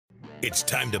It's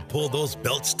time to pull those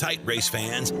belts tight, race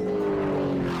fans.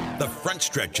 The front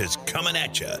stretch is coming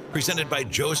at you, presented by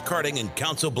Joe's Karting in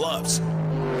Council Bluffs.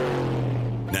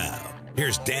 Now,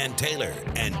 here's Dan Taylor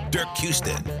and Dirk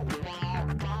Houston.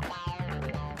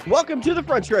 Welcome to the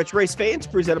front stretch, race fans,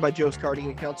 presented by Joe's Karting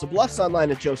in Council Bluffs, online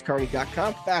at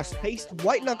joeskarting.com. Fast-paced,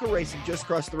 white-knuckle racing just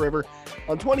across the river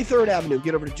on 23rd Avenue.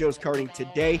 Get over to Joe's Karting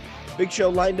today. Big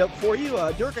show lined up for you.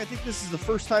 Dirk, I think this is the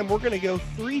first time we're going to go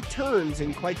 3 turns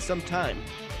in quite some time.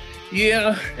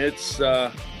 Yeah, it's,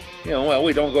 well,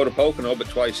 we don't go to Pocono but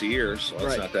twice a year, so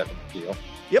it's not that big a deal.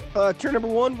 Yep, turn number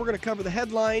 1, we're going to cover the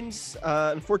headlines.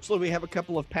 Unfortunately, we have a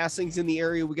couple of passings in the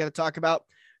area we got to talk about.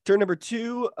 Turn number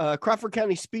 2, Crawford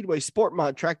County Speedway Sport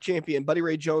Mod track champion Buddy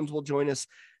Ray Jones will join us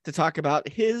to talk about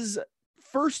his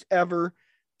first ever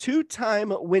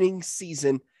 2-time winning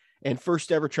season and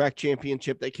first ever track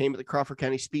championship that came at the Crawford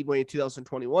County Speedway in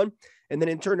 2021. And then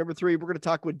in turn number 3, we're going to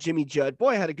talk with Jimmy Judd. Boy,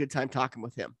 I had a good time talking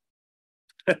with him.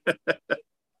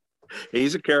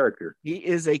 He's a character. He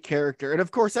is a character. And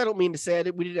of course, I don't mean to say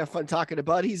we didn't have fun talking to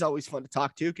Bud. He's always fun to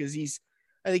talk to because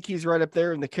I think he's right up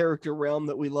there in the character realm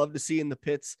that we love to see in the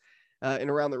pits and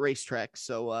around the racetrack.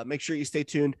 So make sure you stay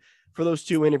tuned for those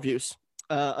 2 interviews.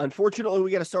 Unfortunately, we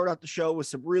got to start out the show with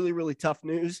some really, really tough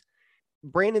news.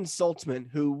 Brandon Saltzman,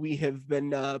 who we have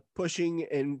been pushing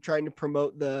and trying to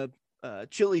promote the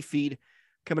chili feed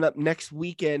coming up next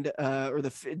weekend or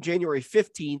the January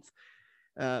 15th,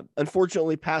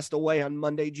 unfortunately passed away on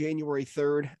Monday, January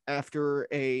 3rd, after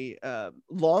a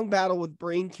long battle with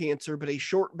brain cancer, but a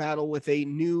short battle with a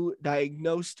new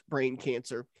diagnosed brain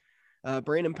cancer.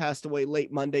 Brandon passed away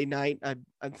late Monday night. I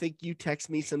think you text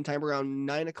me sometime around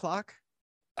 9:00.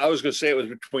 I was going to say it was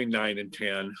between 9 and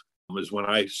 10 was when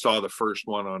I saw the first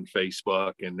one on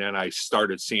Facebook, and then I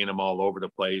started seeing them all over the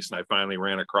place, and I finally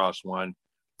ran across one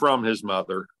from his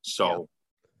mother. So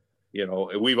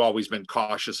we've always been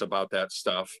cautious about that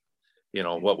stuff,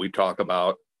 what we talk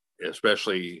about,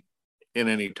 especially in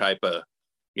any type of,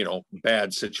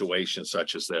 bad situation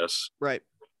such as this. Right.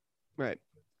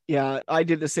 Yeah, I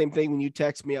did the same thing when you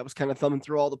text me. I was kind of thumbing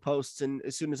through all the posts, and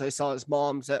as soon as I saw his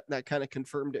mom's, that kind of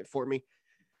confirmed it for me.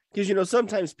 Because,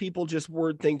 sometimes people just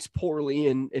word things poorly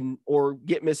and or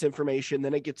get misinformation,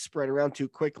 then it gets spread around too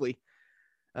quickly.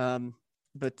 Yeah,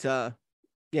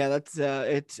 that's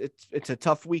it's a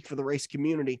tough week for the race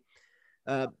community.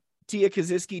 Tia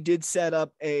Kaziski did set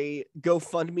up a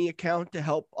GoFundMe account to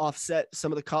help offset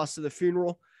some of the costs of the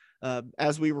funeral.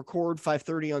 As we record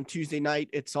 5:30 on Tuesday night,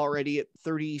 it's already at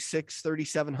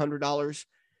 $3,700.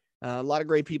 A lot of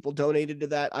great people donated to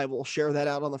that. I will share that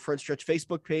out on the Front Stretch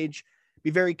Facebook page. Be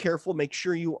very careful. Make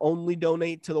sure you only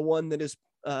donate to the one that is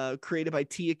created by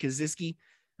Tia Kaziski.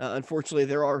 Unfortunately,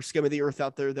 there are scum of the earth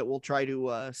out there that will try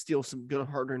to steal some good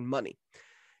hard-earned money.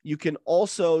 You can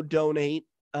also donate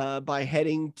by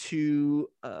heading to,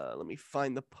 let me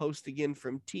find the post again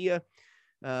from Tia,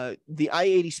 the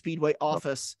I-80 Speedway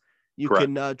office. You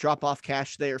Correct. Can drop off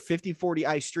cash there, 5040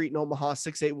 I Street in Omaha,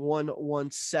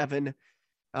 68117.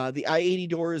 The I-80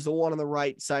 door is the one on the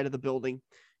right side of the building.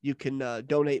 You can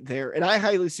donate there. And I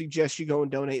highly suggest you go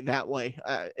and donate that way.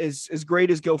 As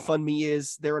great as GoFundMe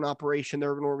is, they're an operation,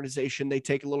 they're an organization. They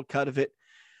take a little cut of it,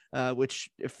 which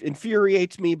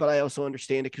infuriates me, but I also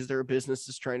understand it because they're a business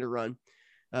that's trying to run.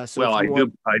 I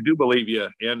do believe you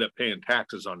end up paying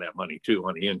taxes on that money too,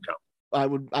 on the income. I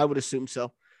would assume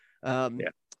so. Yeah.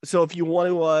 So if you want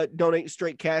to donate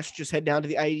straight cash, just head down to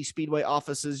the I-80 Speedway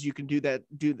offices. You can do that.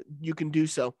 You can do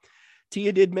so.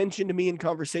 Tia did mention to me in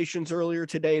conversations earlier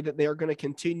today that they are going to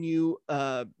continue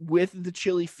with the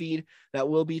chili feed that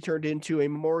will be turned into a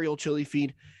memorial chili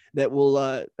feed that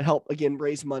will help again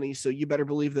raise money. So you better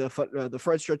believe the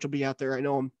front stretch will be out there. I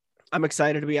know I'm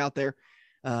excited to be out there.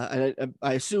 And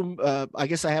I assume, I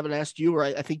guess I haven't asked you, or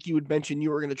I think you would mention you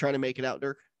were going to try to make it out,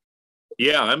 Dirk.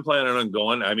 Yeah, I'm planning on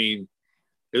going. I mean,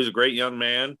 he was a great young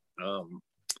man.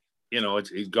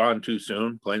 He's gone too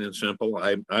soon, plain and simple.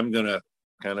 I'm going to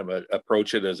kind of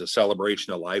approach it as a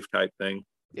celebration of life type thing.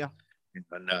 Yeah.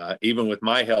 And even with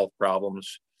my health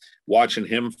problems, watching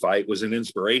him fight was an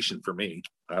inspiration for me.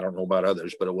 I don't know about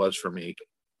others, but it was for me.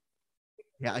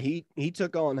 Yeah, he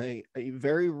took on a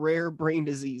very rare brain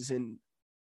disease, and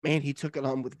man, he took it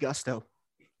on with gusto.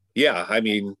 Yeah, I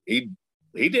mean, he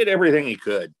did everything he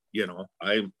could.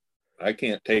 I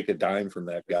can't take a dime from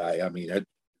that guy. I mean,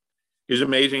 he's an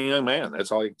amazing young man.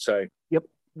 That's all you can say. Yep.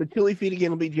 The chili feed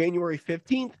again will be January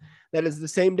 15th. That is the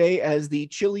same day as the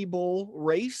Chili Bowl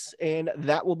race, and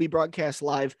that will be broadcast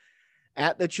live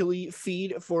at the chili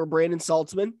feed for Brandon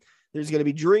Saltzman. There's going to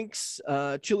be drinks,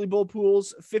 chili bowl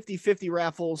pools, 50-50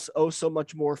 raffles, so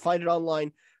much more. Find it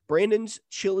online. Brandon's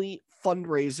Chili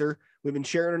Fundraiser We've been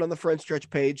sharing it on the Front Stretch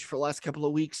page for the last couple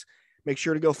of weeks. Make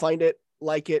sure to go find it,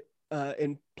 like it,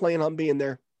 and plan on being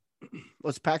there.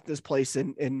 Let's pack this place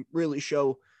and really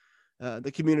show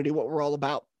the community what we're all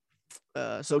about.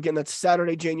 So again, that's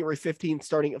Saturday, January 15th,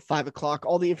 starting at 5 o'clock.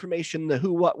 All the information, the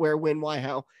who, what, where, when, why,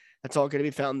 how, that's all going to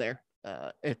be found there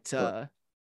at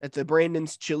the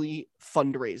Brandon's Chili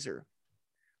fundraiser.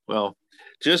 Well,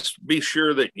 just be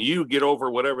sure that you get over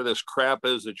whatever this crap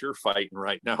is that you're fighting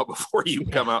right now before you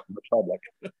come out in the public.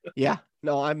 Yeah,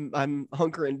 no, I'm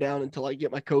hunkering down until I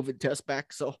get my COVID test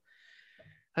back. So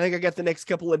I think I got the next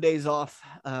couple of days off,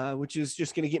 which is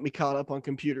just going to get me caught up on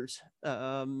computers.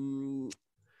 Also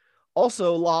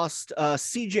lost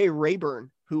CJ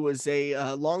Rayburn, who was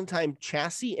a longtime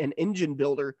chassis and engine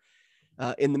builder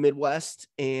in the Midwest.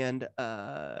 And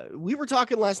we were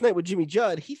talking last night with Jimmy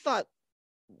Judd. He thought,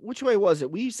 which way was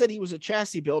it? We said he was a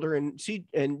chassis builder, and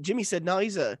Jimmy said, no,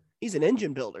 he's an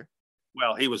engine builder.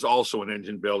 Well, he was also an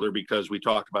engine builder because we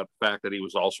talked about the fact that he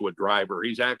was also a driver.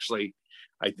 He's actually,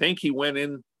 I think he went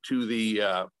into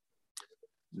the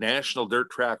National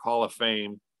Dirt Track Hall of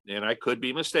Fame, and I could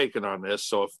be mistaken on this.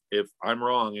 So if I'm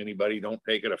wrong, anybody don't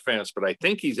take it offense, but I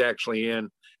think he's actually in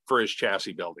for his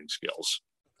chassis building skills.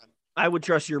 I would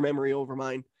trust your memory over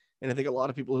mine. And I think a lot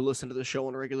of people who listen to the show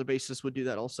on a regular basis would do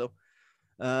that also.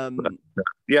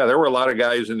 Yeah, there were a lot of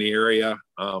guys in the area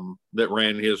that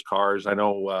ran his cars. I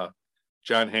know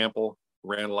John Hampel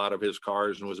ran a lot of his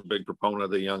cars and was a big proponent of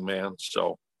the young man.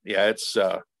 So yeah, it's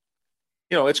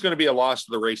it's going to be a loss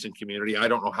to the racing community. I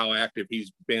don't know how active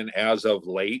he's been as of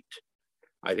late.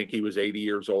 I think he was 80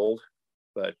 years old,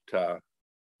 but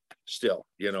still,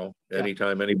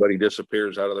 anytime anybody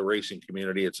disappears out of the racing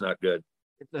community, it's not good.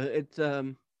 It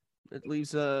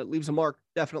leaves a mark,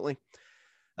 definitely.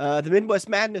 The Midwest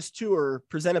Madness Tour,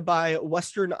 presented by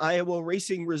Western Iowa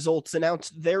Racing Results,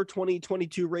 announced their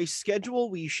 2022 race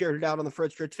schedule. We shared it out on the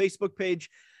Front Stretch Facebook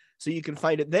page, so you can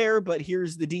find it there. But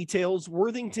here's the details.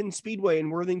 Worthington Speedway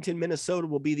in Worthington, Minnesota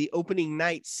will be the opening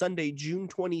night, Sunday, June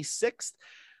 26th.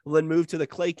 We'll then move to the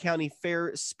Clay County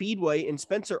Fair Speedway in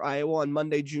Spencer, Iowa on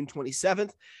Monday, June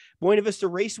 27th. Buena Vista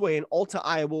Raceway in Alta,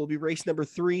 Iowa will be race number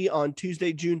 3 on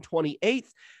Tuesday, June 28th.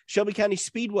 Shelby County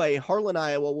Speedway, Harlan,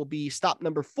 Iowa will be stop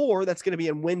number 4. That's going to be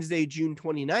on Wednesday, June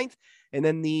 29th. And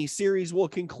then the series will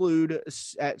conclude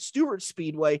at Stewart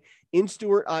Speedway in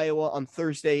Stewart, Iowa on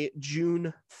Thursday,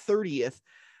 June 30th.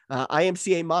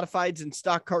 IMCA Modifieds and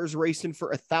Stock Cars racing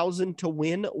for $1,000 to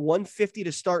win, $150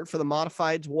 to start for the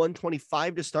Modifieds,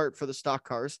 $125 to start for the Stock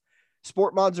Cars.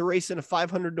 Sport Mods are racing a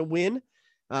 $500 to win.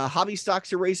 Hobby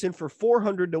Stocks are racing for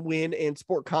 $400 to win, and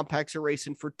Sport Compacts are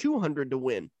racing for $200 to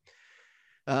win.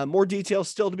 More details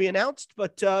still to be announced,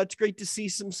 but it's great to see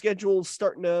some schedules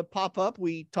starting to pop up.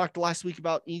 We talked last week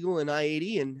about Eagle and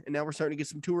I-80, and now we're starting to get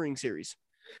some touring series.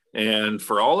 And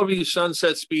for all of you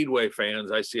Sunset Speedway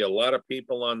fans, I see a lot of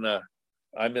people on the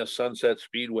I Miss Sunset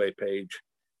Speedway page.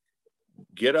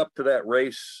 Get up to that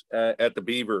race at the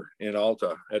Beaver in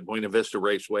Alta at Buena Vista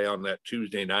Raceway on that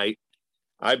Tuesday night.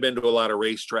 I've been to a lot of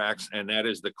racetracks, and that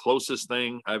is the closest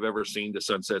thing I've ever seen to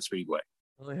Sunset Speedway.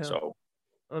 Oh, yeah. So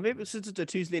maybe since it's a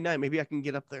Tuesday night, maybe I can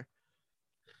get up there.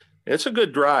 It's a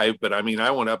good drive, but I mean,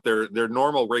 I went up there. Their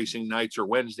normal racing nights are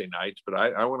Wednesday nights, but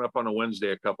I went up on a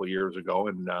Wednesday a couple of years ago,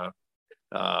 and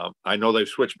I know they've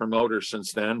switched promoters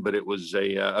since then, but it was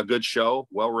a good show,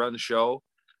 well-run show,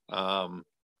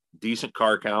 decent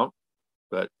car count.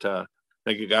 But I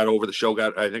think it got over the show.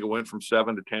 I think it went from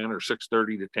 7 to 10 or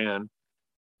 6:30 to 10.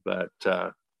 But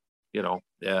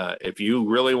if you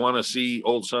really want to see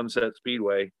Old Sunset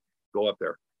Speedway, go up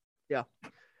there. Yeah.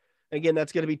 Again,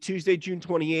 that's going to be Tuesday, June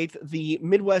 28th. The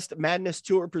Midwest Madness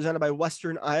Tour, presented by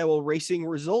Western Iowa Racing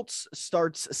Results,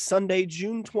 starts Sunday,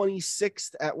 June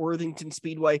 26th at Worthington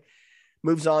Speedway.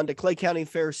 Moves on to Clay County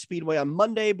Fair Speedway on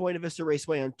Monday, Buena Vista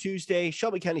Raceway on Tuesday,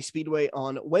 Shelby County Speedway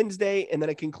on Wednesday, and then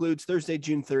it concludes Thursday,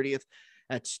 June 30th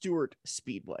at Stewart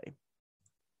Speedway.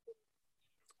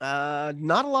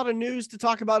 Not a lot of news to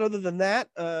talk about other than that.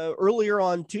 Earlier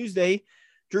on Tuesday,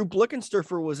 Drew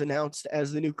Blickensturfer was announced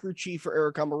as the new crew chief for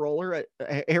Eric Amarola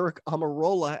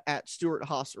at Stewart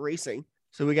Haas Racing.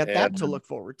 So we got that to look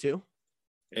forward to.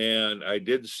 And I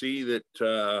did see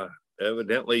that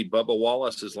evidently Bubba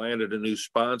Wallace has landed a new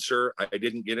sponsor. I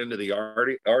didn't get into the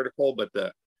article, but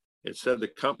it said the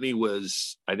company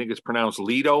was, I think it's pronounced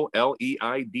Lido,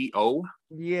 Leido.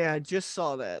 Yeah, I just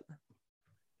saw that.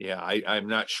 Yeah, I'm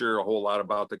not sure a whole lot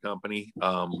about the company,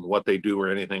 what they do or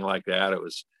anything like that. It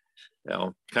was,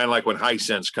 kind of like when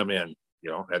Hisense come in,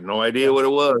 had no idea what it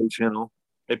was,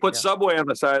 They put Subway on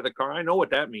the side of the car. I know what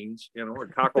that means, or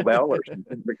Taco Bell or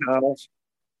McDonald's.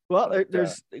 Well,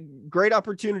 there's great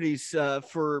opportunities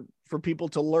for people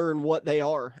to learn what they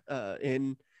are,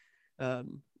 and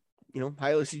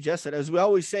highly suggested. As we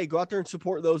always say, go out there and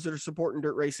support those that are supporting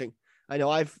dirt racing. I know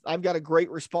I've got a great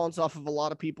response off of a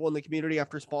lot of people in the community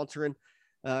after sponsoring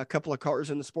a couple of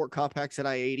cars in the Sport Compacts at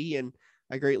I-80, and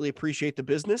I greatly appreciate the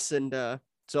business. And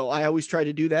so I always try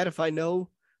to do that.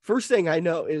 First thing I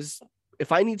know is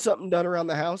if I need something done around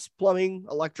the house, plumbing,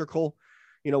 electrical,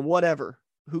 whatever,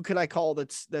 who can I call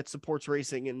that supports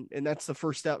racing? And that's the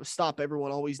first stop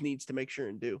everyone always needs to make sure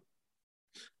and do.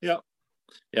 Yeah.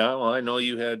 Yeah. Well, I know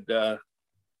you had,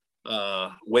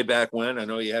 way back when, I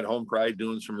know you had Home Pride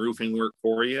doing some roofing work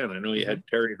for you. And I know you had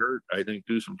Terry Hurt, I think,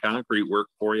 do some concrete work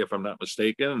for you, if I'm not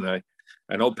mistaken. And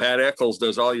I know Pat Eccles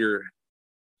does all your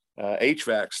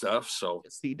HVAC stuff. So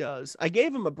yes, he does. I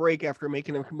gave him a break after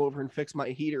making him come over and fix my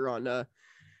heater on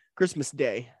Christmas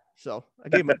Day. So I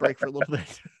gave him a break for a little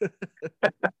bit.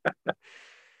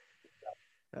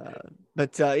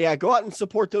 But go out and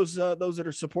support those that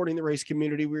are supporting the race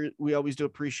community. We always do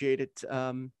appreciate it.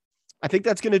 I think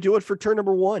that's going to do it for turn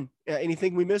number 1.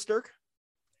 Anything we missed, Dirk?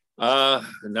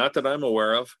 Not that I'm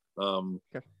aware of.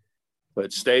 Okay.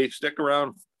 But stick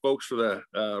around, folks, for the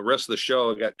rest of the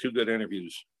show. I got 2 good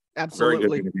interviews. Absolutely.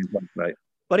 Very good interviews tonight.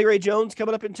 Buddy Ray Jones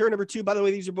coming up in turn number 2. By the way,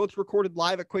 these are both recorded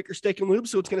live at Quaker Steak and Lube,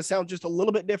 so it's going to sound just a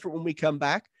little bit different when we come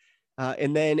back.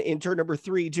 And then in turn number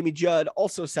 3, Jimmy Judd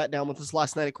also sat down with us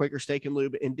last night at Quaker Steak and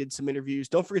Lube and did some interviews.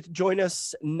 Don't forget to join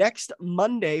us next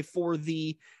Monday for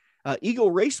the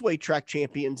Eagle Raceway Track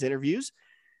Champions interviews.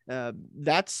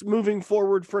 That's moving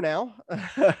forward for now.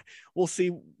 We'll see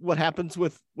what happens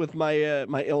with my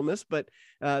my illness, but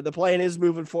the plan is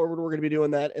moving forward. We're going to be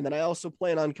doing that. And then I also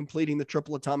plan on completing the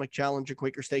Triple Atomic Challenge at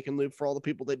Quaker Steak and Lube for all the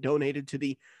people that donated to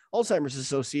the Alzheimer's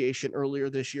Association earlier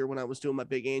this year when I was doing my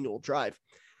big annual drive.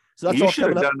 So that's all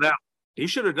coming up. That. You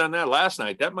should have done that last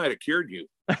night. That might have cured you.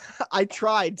 I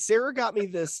tried. Sarah got me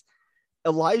this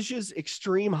Elijah's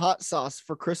Extreme Hot Sauce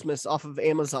for Christmas off of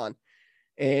Amazon.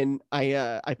 And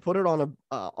I put it on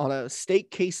a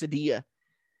steak quesadilla,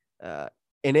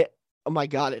 and it, oh my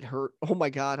God, it hurt. Oh my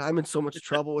God, I'm in so much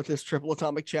trouble with this Triple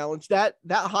Atomic Challenge. That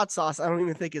hot sauce, I don't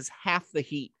even think is half the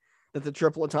heat that the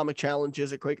Triple Atomic Challenge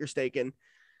is at Quaker Steak, and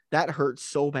that hurts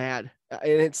so bad, and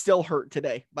it still hurt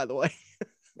today, by the way.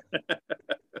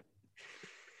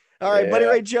 All right, Buddy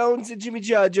Ray Jones and Jimmy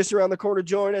Judd just around the corner.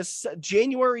 Join us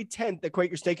January 10th at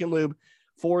Quaker Steak and Lube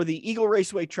for the Eagle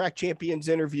Raceway Track Champions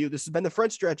interview. This has been the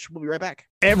Front Stretch. We'll be right back.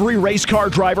 Every race car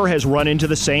driver has run into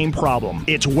the same problem.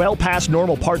 It's well past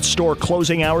normal parts store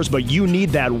closing hours, but you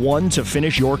need that one to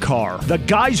finish your car. The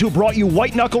guys who brought you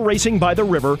White Knuckle Racing by the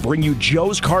River bring you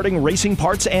Joe's Karting Racing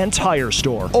Parts and Tire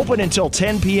Store. Open until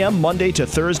 10 p.m. Monday to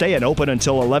Thursday and open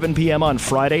until 11 p.m. on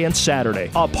Friday and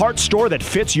Saturday. A parts store that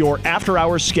fits your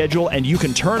after-hours schedule, and you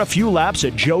can turn a few laps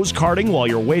at Joe's Karting while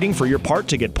you're waiting for your part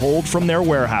to get pulled from their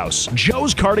warehouse.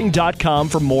 joeskarting.com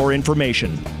for more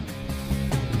information.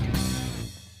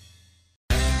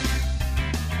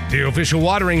 The official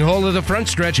watering hole of the Front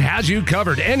Stretch has you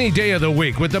covered any day of the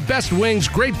week with the best wings,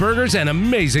 great burgers, and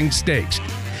amazing steaks.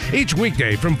 Each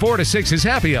weekday from 4 to 6 is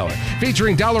happy hour,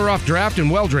 featuring $1 off draft and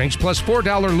well drinks plus $4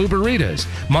 Luberitas.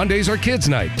 Mondays are kids'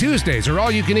 night. Tuesdays are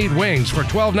all-you-can-eat wings for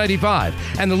 $12.95,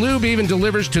 and the lube even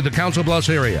delivers to the Council Bluffs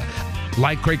area.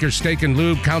 Like Quaker Steak and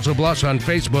Lube Council Bluffs on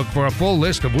Facebook for a full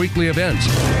list of weekly events.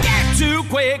 Get to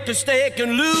Quaker Steak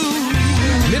and Lube.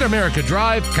 Mid-America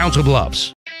Drive, Council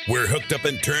Bluffs. We're hooked up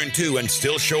in turn 2 and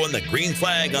still showing the green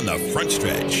flag on the Front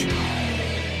Stretch.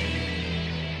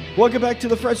 Welcome back to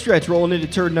the Front Stretch. Rolling into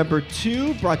turn number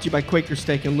 2, brought to you by Quaker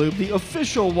Steak and Lube, the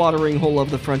official watering hole of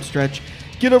the Front Stretch.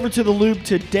 Get over to the Lube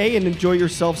today and enjoy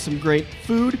yourself some great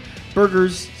food,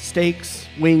 burgers, steaks,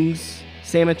 wings,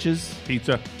 sandwiches.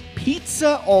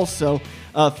 Pizza also,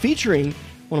 featuring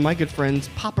one of my good friends,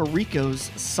 Papa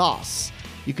Rico's Sauce.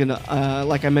 You can,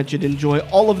 like I mentioned, enjoy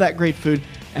all of that great food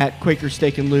at Quaker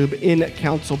Steak and Lube in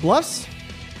Council Bluffs.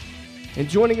 And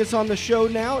joining us on the show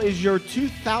now is your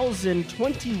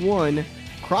 2021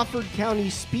 Crawford County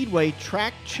Speedway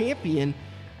Track Champion,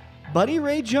 Buddy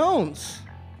Ray Jones.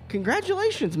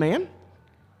 Congratulations, man.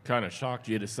 Kind of shocked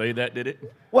you to say that, did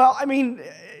it? Well, I mean,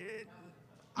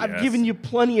 I've given you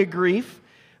plenty of grief,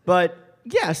 but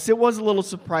yes, it was a little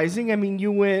surprising. I mean,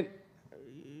 you went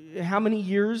how many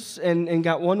years and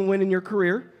got one win in your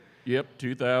career? Yep,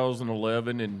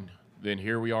 2011, and then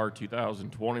here we are,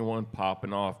 2021,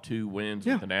 popping off 2 wins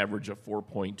with an average of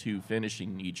 4.2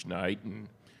 finishing each night, and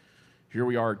here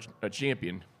we are, a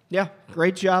champion. Yeah,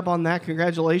 great job on that.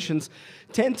 Congratulations.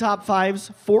 10 top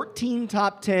 5s, 14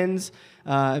 top 10s,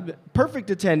 perfect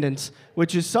attendance,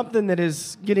 which is something that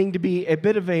is getting to be a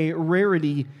bit of a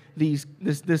rarity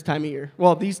this time of year.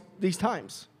 Well, these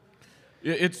times.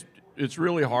 It's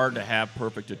really hard to have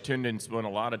perfect attendance when a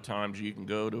lot of times you can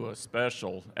go to a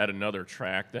special at another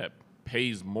track that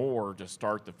pays more to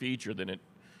start the feature than it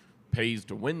pays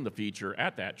to win the feature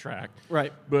at that track.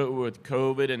 Right. But with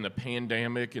COVID and the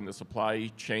pandemic and the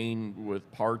supply chain with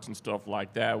parts and stuff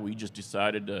like that, we just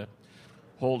decided to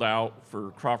hold out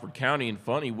for Crawford County. And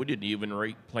funny, we didn't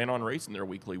even plan on racing there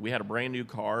weekly. We had a brand new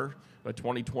car, a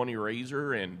 2020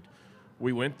 Razor, and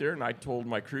we went there, and I told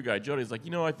my crew guy, Jody, he's like,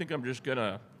 I think I'm just going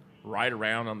to ride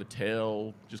around on the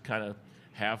tail, just kind of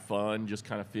have fun, just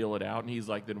kind of feel it out. And he's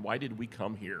like, then why did we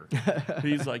come here?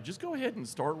 He's like, just go ahead and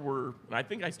start and I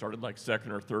think I started like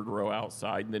second or third row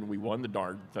outside, and then we won the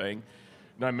darn thing.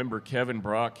 And I remember Kevin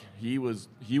Bruck, he was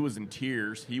in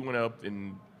tears. He went up,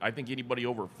 and I think anybody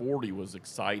over 40 was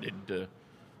excited to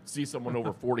see someone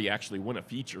over 40 actually win a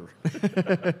feature.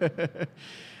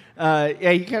 Yeah,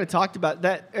 you kind of talked about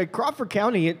that. At Crawford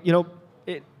County,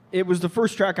 it was the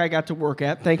first track I got to work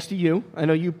at, thanks to you. I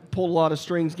know you pulled a lot of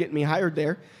strings getting me hired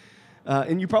there,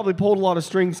 and you probably pulled a lot of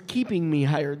strings keeping me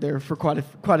hired there for quite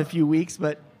a few weeks.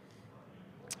 But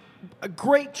a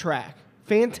great track,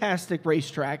 fantastic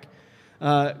racetrack,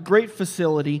 great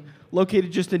facility,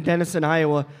 located just in Denison,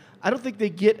 Iowa. I don't think they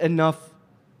get enough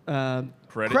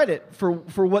credit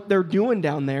for what they're doing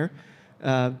down there,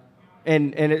 and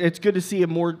it's good to see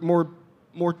more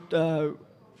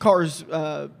cars.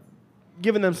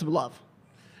 Giving them some love.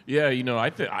 Yeah,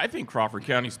 I think Crawford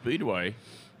County Speedway,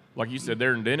 like you said,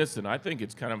 they're in Denison. I think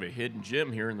it's kind of a hidden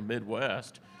gem here in the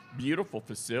Midwest. Beautiful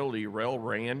facility, rail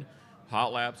ran.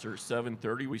 Hot laps are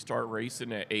 7:30. We start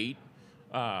racing at 8.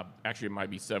 Actually, it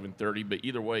might be 7:30, but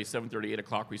either way, 7:30, 8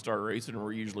 o'clock, we start racing, and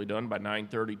we're usually done by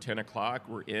 9:30, 10 o'clock.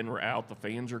 We're in, we're out. The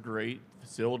fans are great. The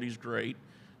facility's great.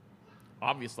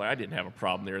 Obviously, I didn't have a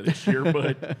problem there this year,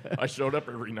 but I showed up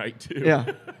every night, too.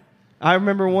 Yeah. I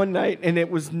remember one night, and it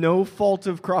was no fault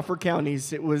of Crawford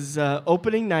County's. It was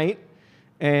opening night,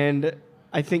 and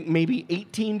I think maybe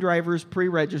 18 drivers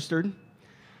pre-registered. It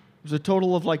was a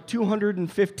total of like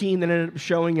 215 that ended up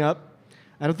showing up.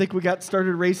 I don't think we got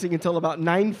started racing until about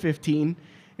 9:15,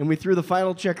 and we threw the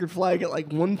final checkered flag at like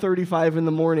 1:35 in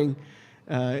the morning,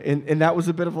 and that was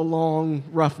a bit of a long,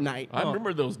 rough night. I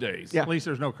remember those days. Yeah. At least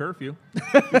there's no curfew.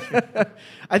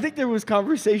 I think there was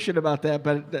conversation about that,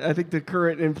 but I think the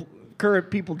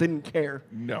current people didn't care.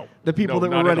 No. The people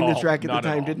that were running the track at the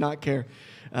time did not care.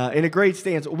 In a great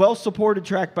stance. Well-supported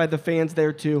track by the fans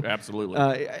there, too. Absolutely.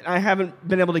 I haven't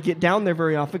been able to get down there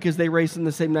very often because they race in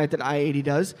the same night that I-80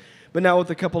 does. But now with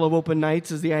a couple of open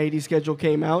nights as the I-80 schedule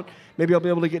came out, maybe I'll be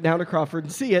able to get down to Crawford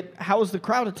and see it. How was the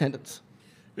crowd attendance?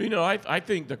 I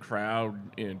think the crowd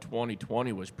in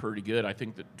 2020 was pretty good. I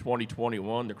think that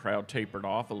 2021, the crowd tapered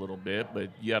off a little bit,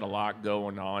 but you had a lot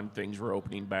going on. Things were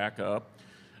opening back up.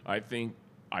 I think,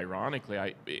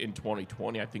 ironically, in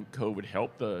 2020, I think COVID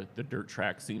helped the dirt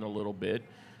track scene a little bit.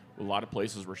 A lot of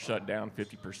places were shut down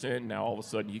 50%. Now, all of a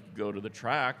sudden, you could go to the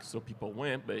track, so people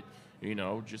went. But,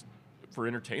 just for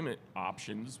entertainment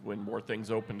options, when more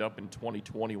things opened up in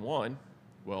 2021,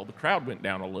 well, the crowd went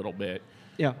down a little bit.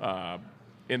 Yeah.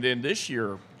 And then this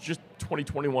year, just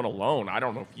 2021 alone, I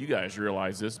don't know if you guys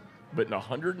realize this, but in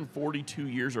 142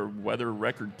 years of weather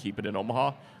record keeping in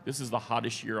Omaha, this is the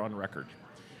hottest year on record.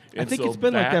 I think it's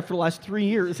been like that for the last 3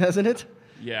 years, hasn't it?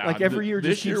 Yeah. Like every year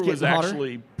just keeps getting hotter. This year was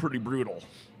actually pretty brutal.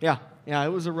 Yeah,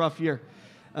 it was a rough year.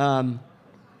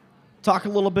 Talk a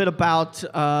little bit about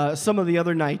some of the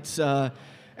other nights.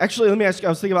 Actually, let me ask you,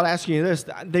 I was thinking about asking you this.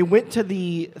 They went to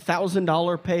the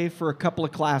 $1,000 pay for a couple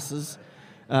of classes.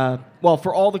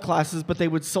 For all the classes, but they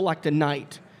would select a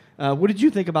night. What did you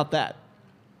think about that?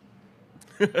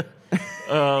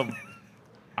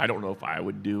 I don't know if I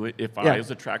would do it. If I was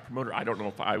a track promoter, I don't know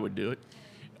if I would do it.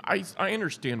 I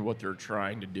understand what they're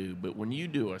trying to do, but when you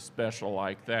do a special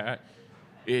like that,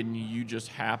 and you just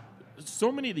have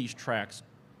so many of these tracks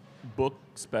book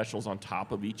specials on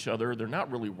top of each other, they're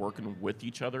not really working with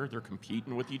each other. They're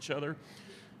competing with each other.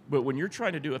 But when you're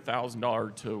trying to do a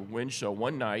 $1,000 to win show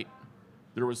one night,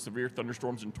 there was severe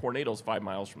thunderstorms and tornadoes 5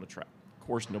 miles from the track. Of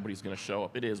course, nobody's going to show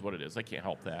up. It is what it is. I can't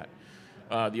help that.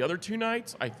 The other two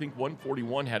nights, I think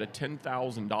 141 had a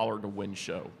 $10,000 to win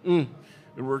show.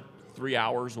 There were 3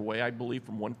 hours away, I believe,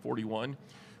 from 141.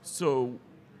 So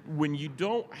when you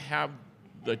don't have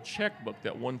the checkbook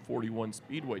that 141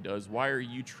 Speedway does, why are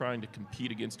you trying to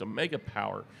compete against a mega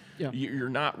power? Yeah. You're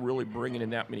not really bringing in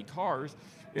that many cars.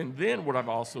 And then what I've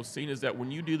also seen is that when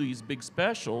you do these big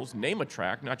specials, name a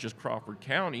track, not just Crawford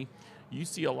County, you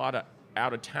see a lot of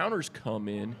out-of-towners come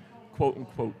in,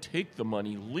 quote-unquote, take the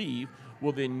money, leave.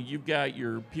 Well, then you've got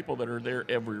your people that are there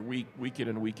every week, week in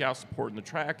and week out, supporting the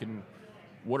track, and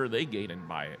what are they gaining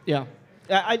by it? Yeah.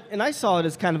 I saw it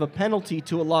as kind of a penalty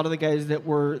to a lot of the guys that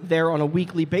were there on a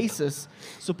weekly basis,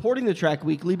 supporting the track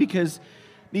weekly, because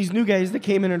these new guys that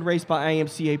came in and raced by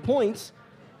IMCA points,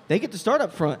 they get to start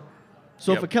up front.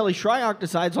 So if a Kelly Shryock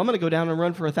decides, I'm going to go down and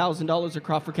run for $1,000 at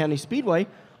Crawford County Speedway,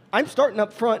 I'm starting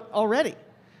up front already.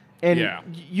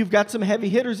 And you've got some heavy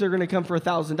hitters that are going to come for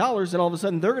 $1,000, and all of a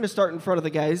sudden they're going to start in front of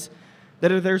the guys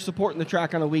that are there supporting the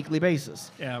track on a weekly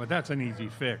basis. Yeah, but that's an easy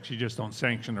fix. You just don't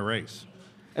sanction the race.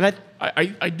 And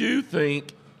I do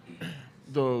think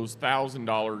those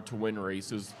 $1,000 to win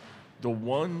races, the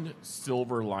one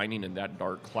silver lining in that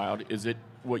dark cloud is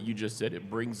what you just said. It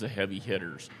brings the heavy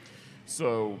hitters.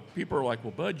 So people are like,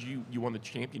 well, Bud, you won the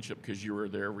championship because you were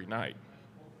there every night.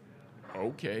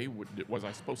 Okay, was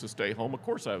I supposed to stay home? Of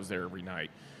course I was there every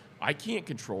night. I can't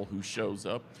control who shows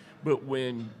up, but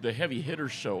when the heavy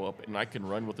hitters show up and I can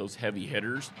run with those heavy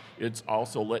hitters, it's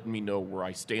also letting me know where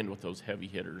I stand with those heavy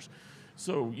hitters.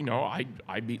 So,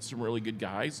 I beat some really good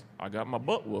guys. I got my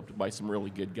butt whooped by some really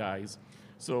good guys.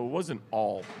 So it wasn't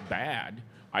all bad.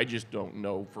 I just don't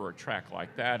know for a track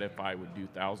like that if I would do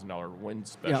 $1,000 win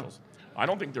specials. Yeah. I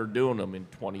don't think they're doing them in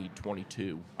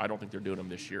 2022. I don't think they're doing them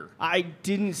this year. I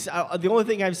didn't. The only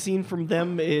thing I've seen from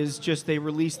them is just they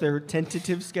released their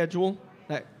tentative schedule.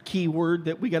 That key word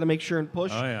that we got to make sure and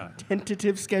push. Oh, yeah.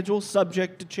 Tentative schedule,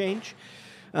 subject to change.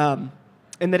 And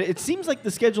that it seems like the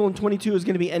schedule in 22 is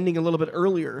going to be ending a little bit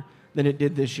earlier than it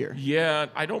did this year. Yeah,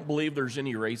 I don't believe there's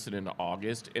any racing into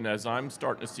August. And as I'm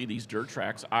starting to see these dirt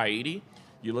tracks, I-80,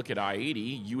 you look at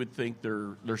I-80, you would think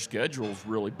their schedule's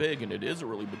really big, and it is a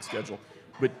really big schedule.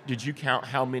 But did you count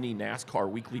how many NASCAR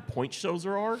weekly point shows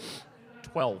there are?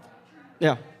 12.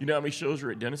 Yeah. You know how many shows are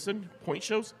at Denison? Point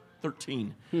shows?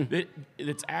 13.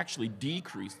 It's actually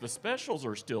decreased. The specials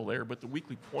are still there, but the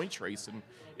weekly points racing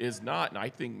is not. And I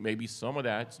think maybe some of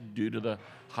that's due to the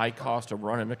high cost of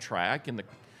running a track, and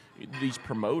these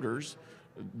promoters,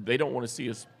 they don't want to see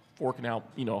us forking out,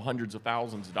 hundreds of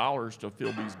thousands of dollars to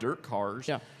fill these dirt cars.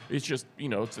 Yeah. It's just,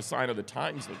 it's a sign of the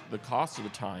times, the cost of the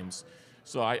times.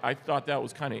 So I thought that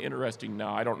was kind of interesting.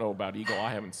 Now, I don't know about Eagle.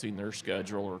 I haven't seen their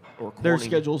schedule or Corning. Their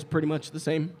schedule's pretty much the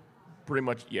same. Pretty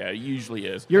much, yeah, it usually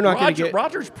is. You're not going to get...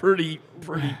 Roger's pretty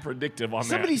predictive on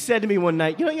Somebody said to me one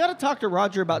night, you ought to talk to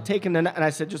Roger about taking the... And I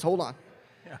said, just hold on.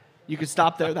 Yeah. You can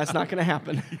stop there. That's not going to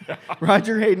happen. Yeah.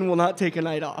 Roger Hayden will not take a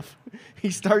night off. He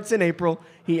starts in April.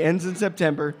 He ends in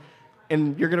September.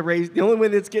 And you're going to raise... The only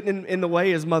one that's getting in the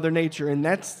way is Mother Nature. And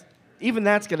that's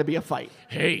going to be a fight.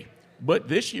 Hey, but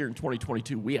this year in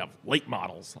 2022, we have late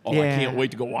models. Oh, yeah. I can't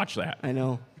wait to go watch that. I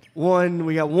know.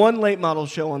 We got one late model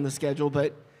show on the schedule,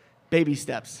 but... Baby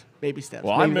steps. Well, maybe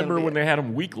I remember when they had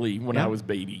them weekly when I was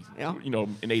baby,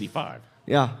 in 85.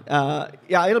 Yeah.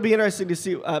 It'll be interesting to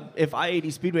see if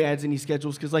I-80 Speedway adds any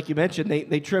schedules, because like you mentioned,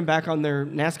 they trim back on their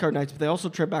NASCAR nights, but they also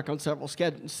trim back on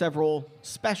several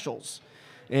specials.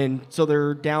 And so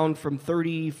they're down from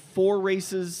 34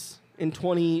 races in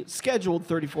scheduled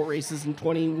 34 races in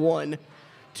 21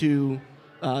 to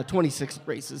 26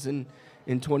 races in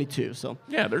 22. So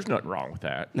yeah, there's nothing wrong with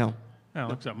that. No.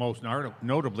 Well, except most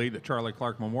notably, the Charlie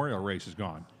Clark Memorial race is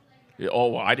gone.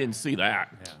 Oh, I didn't see that.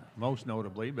 Yeah, most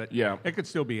notably, but yeah, it could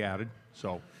still be added.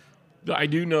 So, I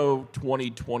do know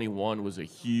 2021 was a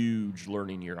huge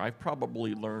learning year. I've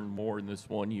probably learned more in this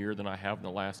 1 year than I have in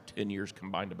the last 10 years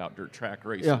combined about dirt track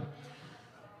racing. Yeah.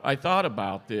 I thought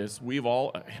about this.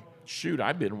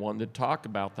 I've been one to talk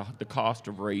about the cost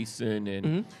of racing,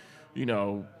 and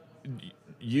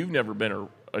you've never been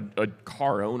a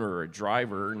car owner or a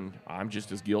driver, and I'm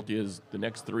just as guilty as the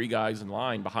next three guys in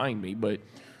line behind me, but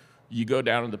you go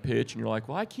down to the pitch and you're like,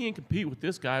 well, I can't compete with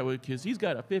this guy because he's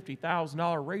got a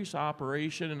 $50,000 race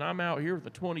operation and I'm out here with a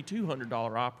 $2,200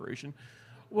 operation.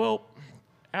 Well,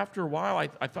 after a while,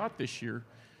 I thought this year,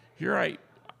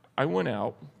 I went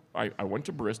out, I went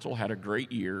to Bristol, had a great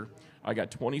year. I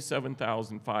got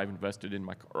 $27,500 invested in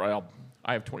my car. Well,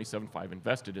 I have $27,500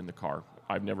 invested in the car.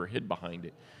 I've never hid behind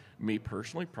it. Me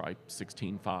personally, probably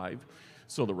 $16,500.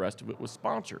 So the rest of it was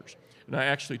sponsors. And I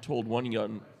actually told one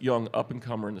young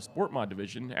up-and-comer in the sport mod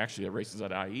division, actually that races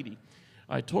at I-80,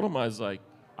 I told him, I was like,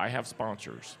 I have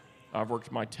sponsors. I've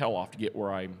worked my tail off to get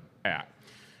where I'm at.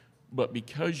 But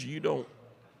because you don't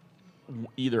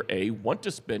either A, want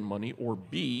to spend money, or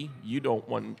B, you don't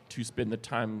want to spend the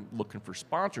time looking for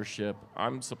sponsorship,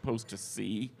 I'm supposed to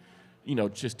see,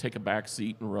 just take a back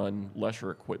seat and run lesser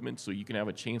equipment so you can have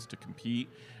a chance to compete.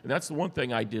 And that's the one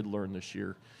thing I did learn this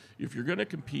year. If you're going to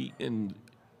compete in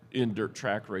dirt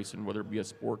track racing, whether it be a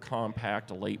sport compact,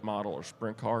 a late model, or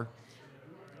sprint car,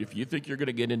 if you think you're going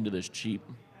to get into this cheap,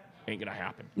 ain't going to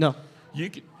happen. No. You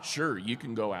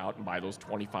can go out and buy those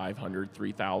 $2,500,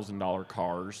 $3,000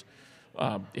 cars,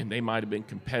 and they might have been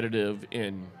competitive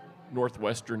in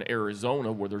northwestern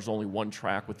Arizona where there's only one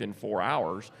track within 4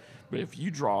 hours. But if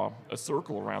you draw a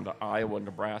circle around the Iowa,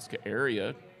 Nebraska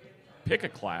area, pick a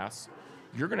class,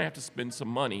 you're going to have to spend some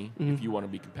money if you want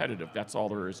to be competitive. That's all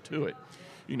there is to it.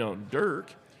 You know,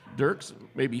 Dirk's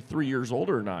maybe 3 years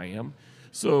older than I am.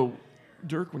 So,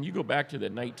 Dirk, when you go back to the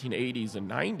 1980s and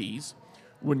 90s,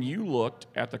 when you looked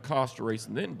at the cost of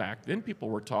racing back then people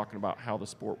were talking about how the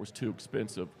sport was too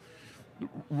expensive.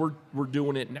 We're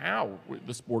doing it now.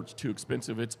 The sport's too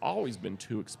expensive. It's always been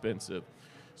too expensive.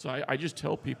 So I just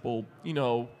tell people, you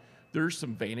know, there's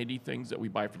some vanity things that we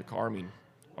buy for the car. I mean,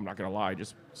 I'm not going to lie. I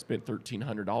just spent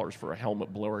 $1,300 for a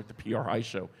helmet blower at the PRI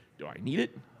show. Do I need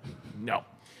it? No.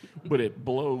 But it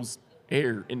blows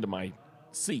air into my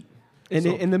seat. And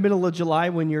in the middle of July,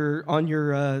 when you're on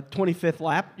your 25th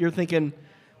lap, you're thinking,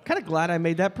 kind of glad I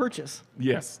made that purchase.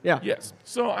 Yes. Yeah. Yes.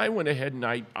 So I went ahead and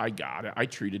I got it. I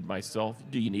treated myself.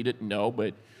 Do you need it? No,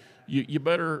 but you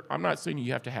better. I'm not saying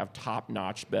you have to have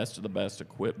top-notch, best of the best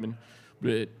equipment,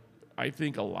 but I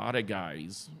think a lot of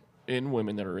guys and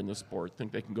women that are in the sport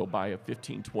think they can go buy a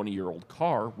 15, 20-year-old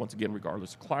car, once again,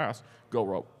 regardless of class,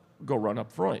 go run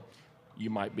up front. You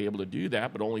might be able to do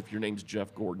that, but only if your name's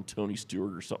Jeff Gordon, Tony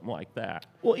Stewart, or something like that.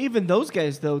 Well, even those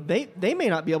guys, though, they may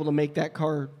not be able to make that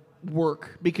car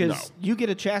work because you get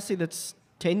a chassis that's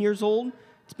 10 years old,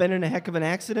 it's been in a heck of an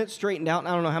accident, straightened out,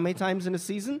 I don't know how many times in a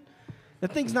season. The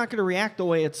thing's not going to react the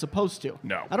way it's supposed to.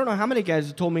 No. I don't know how many guys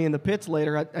have told me in the pits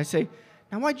later, I say,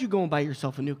 now why'd you go and buy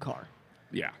yourself a new car?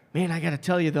 Yeah. Man, I got to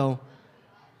tell you, though,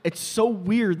 it's so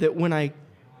weird that when I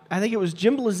think it was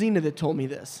Jim Blazina that told me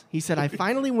this. He said, I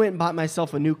finally went and bought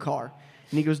myself a new car.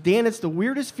 And he goes, Dan, it's the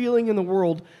weirdest feeling in the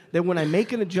world that when I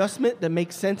make an adjustment that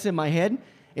makes sense in my head,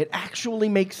 it actually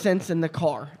makes sense in the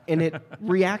car, and it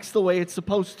reacts the way it's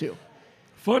supposed to.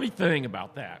 Funny thing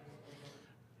about that,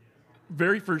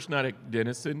 very first night at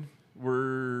Denison,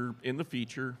 we're in the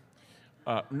feature.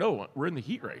 No, we're in the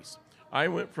heat race. I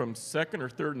went from second or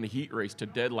third in the heat race to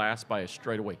dead last by a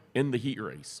straightaway in the heat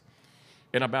race.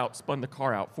 And about spun the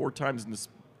car out 4 times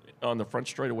on the front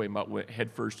straightaway, about went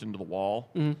head first into the wall.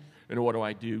 Mm-hmm. And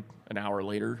what do? An hour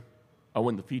later, I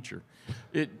win the feature.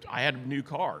 I had a new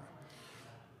car.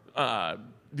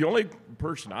 The only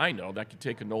person I know that could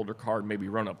take an older car and maybe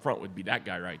run up front would be that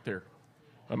guy right there.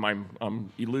 I'm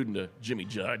alluding to Jimmy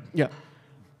Judd. Yeah.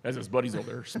 As his buddies over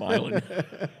there smiling.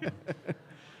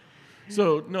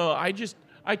 So, no,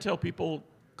 I tell people,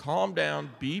 calm down,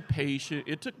 be patient.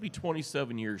 It took me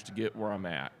 27 years to get where I'm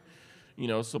at. You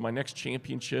know, so my next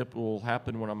championship will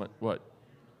happen when I'm at,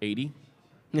 80?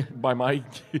 Yeah. By my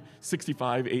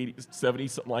 65, 80, 70,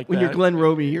 something like when that. When your Glenn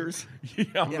Roby years.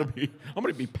 Yeah, I'm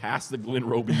gonna be past the Glenn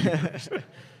Roby years.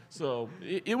 So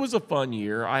it was a fun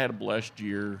year. I had a blessed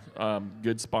year.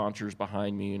 Good sponsors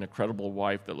behind me, an incredible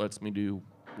wife that lets me do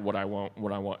what I want,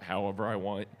 when I want, however I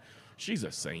want. She's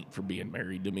a saint for being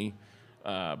married to me.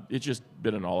 It's just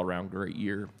been an all-around great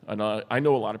year. And I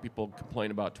know a lot of people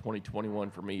complain about 2021.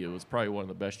 For me, it was probably one of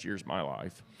the best years of my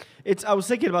life. I was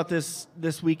thinking about this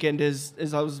weekend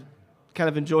as I was kind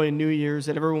of enjoying New Year's,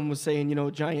 and everyone was saying, you know,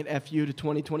 giant FU to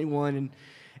 2021. And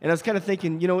I was kind of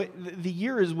thinking, you know, the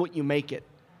year is what you make it.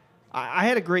 I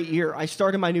had a great year. I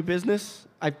started my new business.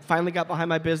 I finally got behind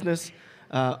my business.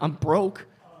 I'm broke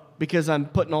because I'm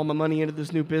putting all my money into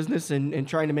this new business and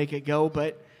trying to make it go,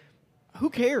 but who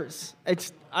cares?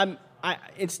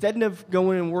 Instead of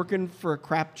going and working for a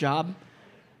crap job,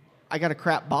 I got a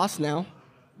crap boss now,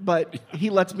 but he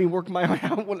lets me work my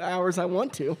hours I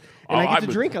want to, and I get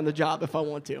to drink on the job if I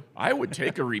want to. I would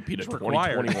take a repeat of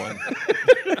 2021.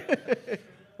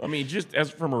 I mean, just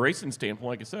as from a racing standpoint,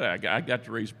 like I said, I got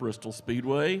to race Bristol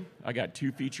Speedway. I got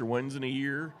 2 feature wins in a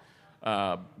year.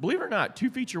 Believe it or not, 2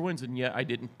 feature wins, and yet I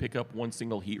didn't pick up one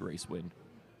single heat race win.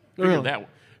 Really? That.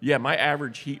 Yeah, my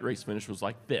average heat race finish was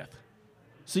like 5th.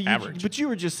 So but you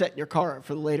were just setting your car up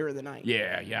for later in the night.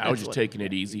 Yeah, I was just taking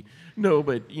it easy. No,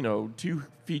 but, you know, 2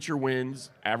 feature wins,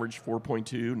 average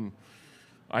 4.2, and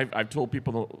I've told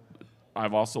people,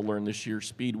 I've also learned this year,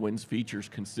 speed wins features,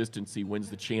 consistency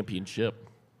wins the championship.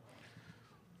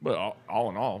 But all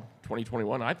in all,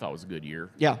 2021 I thought was a good year.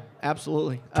 Yeah,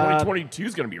 absolutely. 2022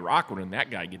 is going to be rocking when that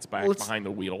guy gets back behind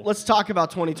the wheel. Let's talk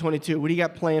about 2022. What do you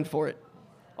got planned for it?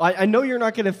 I know you're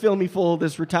not going to fill me full of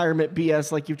this retirement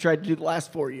BS like you've tried to do the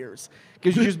last 4 years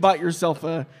because you just bought yourself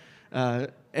a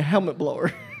helmet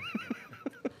blower.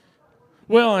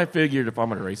 Well, I figured if I'm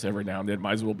going to race every now and then,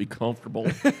 might as well be comfortable.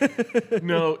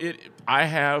 No, I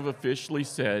have officially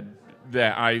said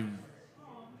that I'm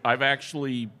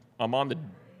on the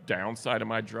downside of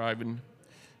my driving.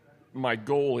 my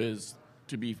goal is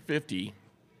to be 50,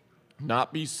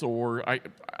 not be sore.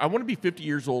 I want to be 50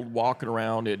 years old walking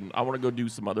around, and I want to go do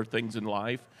some other things in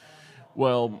life.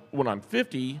 Well, when I'm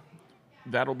 50,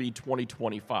 that'll be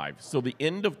 2025. So the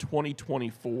end of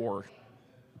 2024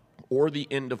 or the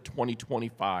end of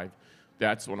 2025,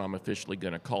 that's when I'm officially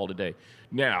going to call today.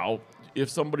 Now, if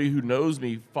somebody who knows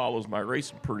me follows my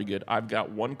racing pretty good, I've got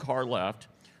one car left.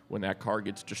 When that car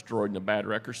gets destroyed in a bad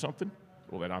wreck or something,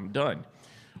 well, then I'm done.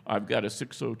 I've got a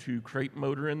 602 crate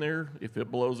motor in there. If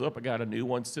it blows up, I got a new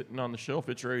one sitting on the shelf.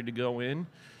 It's ready to go in.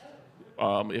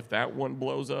 If that one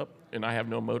blows up and I have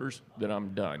no motors, then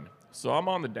I'm done. So I'm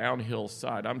on the downhill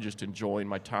side. I'm just enjoying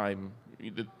my time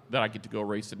that I get to go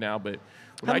racing now. But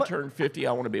when I turn 50,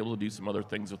 I want to be able to do some other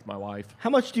things with my life. How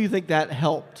much do you think that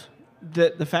helped?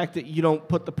 The fact that you don't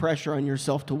put the pressure on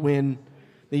yourself to win,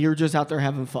 that you're just out there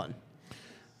having fun?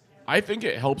 I think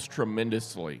it helps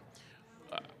tremendously.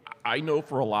 I know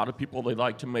for a lot of people, they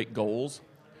like to make goals.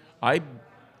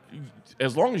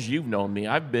 As long as you've known me,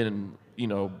 I've been,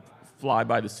 fly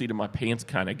by the seat of my pants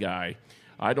kind of guy.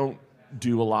 I don't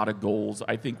do a lot of goals.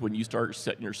 I think when you start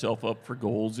setting yourself up for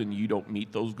goals and you don't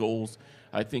meet those goals,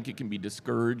 I think it can be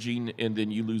discouraging, and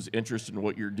then you lose interest in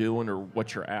what you're doing or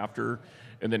what you're after,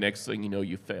 and the next thing you know,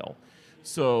 you fail.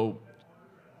 So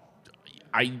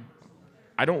I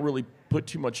don't really put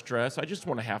too much stress. I just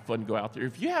want to have fun, go out there.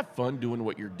 If you have fun doing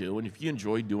what you're doing, if you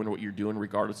enjoy doing what you're doing,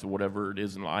 regardless of whatever it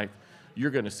is in life,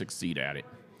 you're going to succeed at it.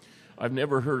 I've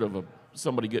never heard of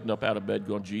somebody getting up out of bed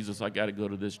going, Jesus, I got to go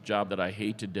to this job that I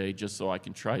hate today just so I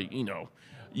can try, you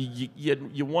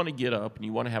want to get up and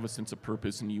you want to have a sense of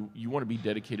purpose, and you want to be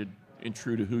dedicated and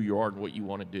true to who you are and what you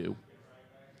want to do.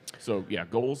 So, yeah,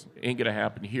 goals ain't going to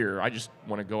happen here. I just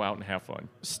want to go out and have fun.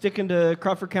 Sticking to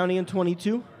Crawford County in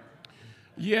 22?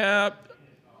 Yeah,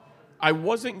 I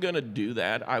wasn't going to do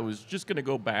that. I was just going to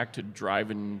go back to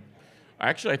driving.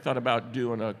 Actually, I thought about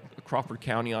doing a Crawford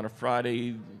County on a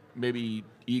Friday, maybe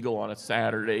Eagle on a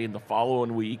Saturday, and the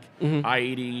following week,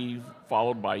 I-80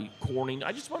 followed by Corning.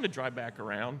 I just wanted to drive back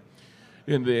around.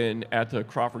 And then at the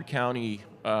Crawford County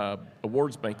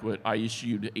Awards Banquet, I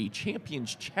issued a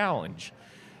Champions Challenge.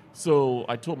 So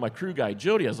I told my crew guy,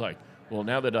 Jody, I was like, well,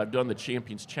 now that I've done the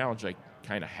Champions Challenge, I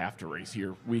kind of have to race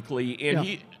here weekly. And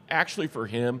he actually, for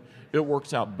him, it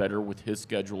works out better with his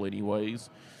schedule anyways.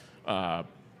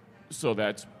 So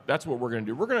that's what we're going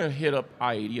to do. We're going to hit up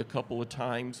I-80 a couple of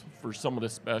times for some of the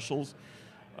specials.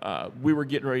 We were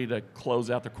getting ready to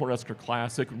close out the Cornhusker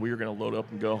Classic, and we were going to load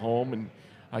up and go home. And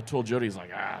I told Jody, he's like,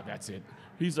 that's it.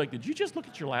 He's like, did you just look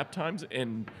at your lap times?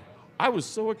 And I was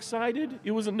so excited.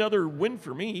 It was another win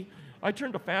for me. I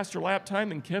turned a faster lap time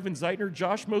than Kevin Zeitner,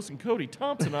 Josh Mose, and Cody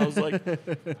Thompson. I was like,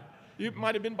 it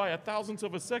might have been by a thousandth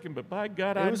of a second, but by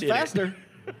God, I did it. It was faster.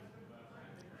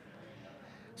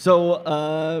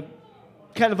 So,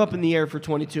 kind of up in the air for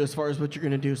 22 as far as what you're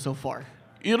going to do so far.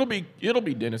 It'll be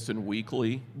Denison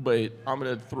weekly, but I'm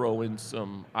going to throw in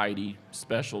some ID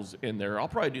specials in there. I'll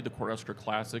probably do the Cornhusker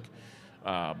Classic.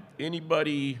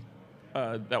 Anybody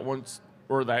that wants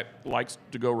or that likes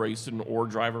to go racing or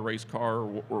drive a race car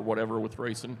or whatever with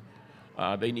racing,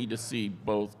 they need to see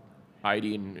both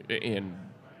ID and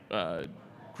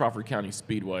Crawford County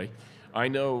Speedway. I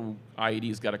know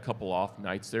I-80's got a couple off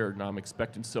nights there, and I'm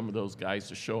expecting some of those guys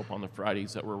to show up on the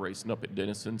Fridays that we're racing up at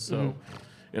Denison. So,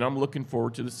 and I'm looking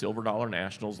forward to the Silver Dollar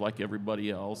Nationals like everybody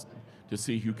else to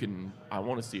see who can. I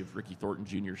want to see if Ricky Thornton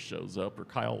Jr. shows up or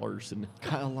Kyle Larson.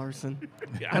 Kyle Larson.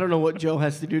 I don't know what Joe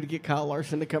has to do to get Kyle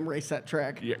Larson to come race that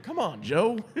track. Yeah, come on,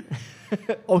 Joe.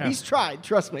 He's tried.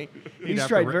 Trust me. He's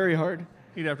tried very hard.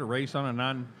 He'd have to race on a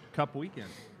non-cup weekend.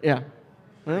 Yeah.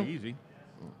 Well, pretty easy.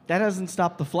 That hasn't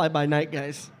stopped the fly-by-night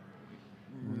guys.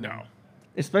 No.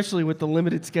 Especially with the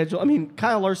limited schedule. I mean,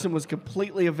 Kyle Larson was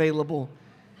completely available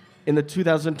in the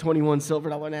 2021 Silver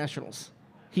Dollar Nationals.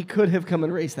 He could have come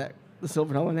and raced the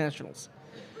Silver Dollar Nationals.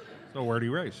 So where'd he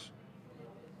race?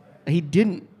 He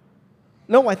didn't.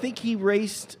 No, I think he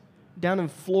raced down in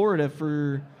Florida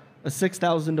for a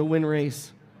 6,000 to win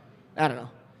race. I don't know.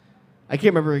 I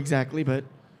can't remember exactly, but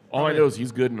all I know is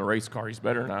he's good in a race car. He's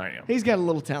better than I am. He's got a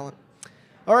little talent.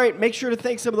 All right, make sure to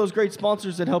thank some of those great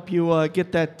sponsors that help you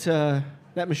get that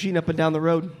machine up and down the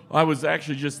road. I was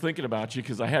actually just thinking about you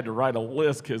because I had to write a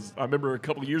list because I remember a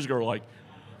couple of years ago, like,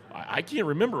 I can't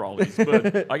remember all these,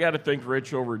 but I got to thank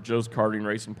Rich over at Joe's Karting,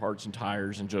 Racing Parts and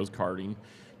Tires and Joe's Karting.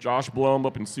 Josh Blum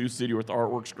up in Sioux City with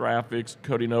Artworks Graphics.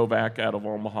 Cody Novak out of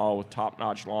Omaha with Top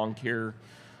Notch Lawn Care.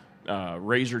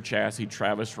 Razor Chassis,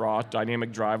 Travis Roth.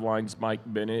 Dynamic Drivelines, Mike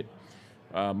Bennett.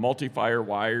 Multi-Fire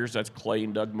Wires, that's Clay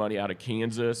and Doug Money out of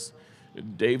Kansas.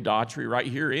 Dave Daughtry right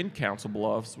here in Council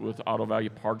Bluffs with Auto Value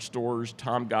Parts Stores.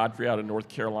 Tom Godfrey out of North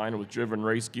Carolina with Driven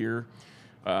Race Gear.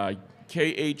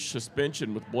 KH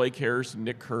Suspension with Blake Harris and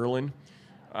Nick Curlin.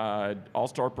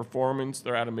 All-Star Performance,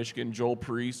 they're out of Michigan. Joel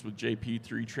Priest with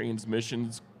JP3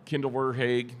 Transmissions. Kendall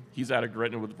Verhaeg, he's out of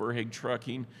Gretna with Verhaeg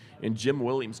Trucking. And Jim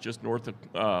Williams just north of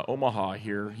Omaha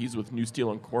here. He's with New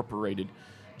Steel Incorporated.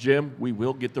 Jim, we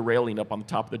will get the railing up on the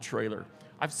top of the trailer.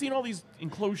 I've seen all these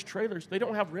enclosed trailers. They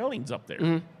don't have railings up there.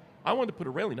 Mm-hmm. I wanted to put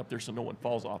a railing up there so no one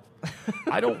falls off.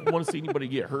 I don't want to see anybody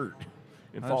get hurt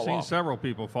and fall off. I've seen several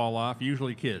people fall off,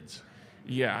 usually kids.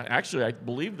 Yeah, actually, I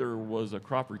believe there was a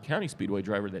Crawford County Speedway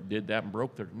driver that did that and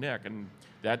broke their neck, and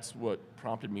that's what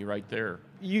prompted me right there.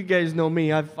 You guys know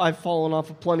me. I've fallen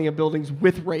off of plenty of buildings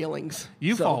with railings.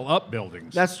 You fall up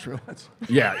buildings. That's true.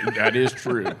 Yeah, that is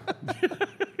true.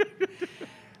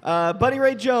 Buddy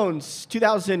Ray Jones,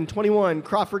 2021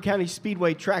 Crawford County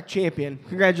Speedway track champion.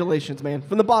 Congratulations, man.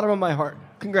 From the bottom of my heart,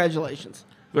 congratulations.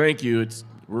 Thank you.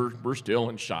 We're still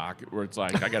in shock. Where it's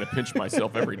like I got to pinch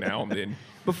myself every now and then.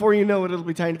 Before you know it, it'll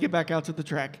be time to get back out to the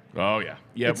track. Oh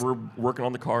yeah, we're working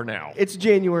on the car now. It's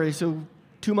January, so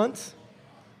 2 months.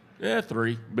 Yeah,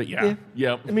 3, but yeah.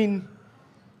 I mean,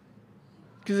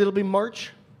 because it'll be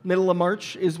March, middle of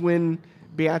March is when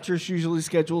Beatrice usually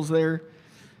schedules their.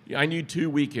 Yeah, I need 2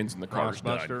 weekends in the car.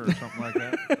 Frostbuster or something like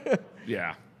that.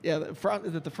 Yeah. Yeah,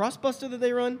 is it the Frostbuster that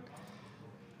they run?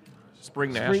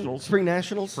 Spring Nationals. Spring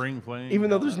Nationals. Spring Flame.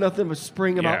 Even though there's nothing but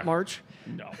spring about March.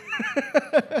 No.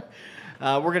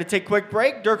 We're going to take a quick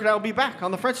break. Dirk and I will be back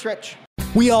on the front stretch.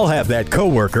 We all have that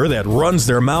coworker that runs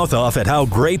their mouth off at how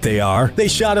great they are. They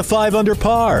shot a 5 under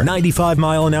par,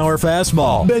 95-mile-an-hour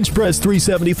fastball, bench press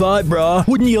 375, brah.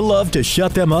 Wouldn't you love to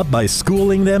shut them up by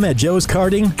schooling them at Joe's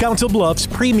Karting? Council Bluffs'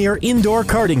 premier indoor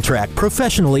karting track,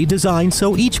 professionally designed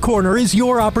so each corner is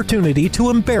your opportunity to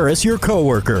embarrass your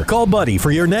coworker. Call Buddy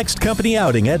for your next company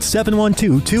outing at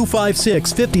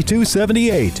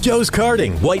 712-256-5278. Joe's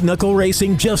Karting, white knuckle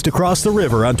racing just across the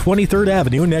river on 23rd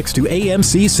Avenue next to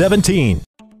AMC 17.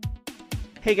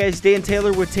 Hey guys, Dan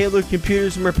Taylor with Taylor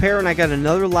Computers and Repair, and I got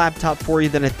another laptop for you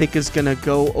that I think is going to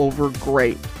go over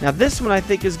great. Now this one I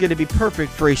think is going to be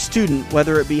perfect for a student,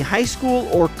 whether it be high school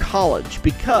or college,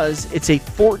 because it's a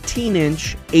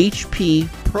 14-inch HP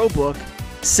ProBook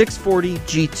 640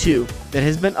 G2 that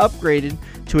has been upgraded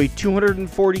to a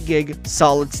 240 gig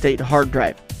solid-state hard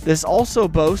drive. This also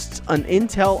boasts an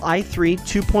Intel i3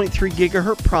 2.3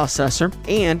 gigahertz processor,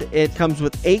 and it comes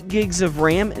with 8 gigs of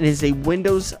RAM and is a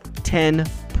Windows 10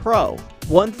 Pro.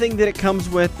 One thing that it comes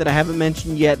with that I haven't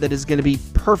mentioned yet that is going to be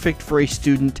perfect for a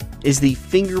student is the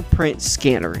fingerprint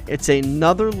scanner. It's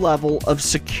another level of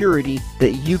security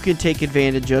that you can take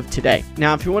advantage of today.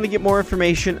 Now, if you want to get more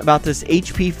information about this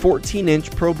HP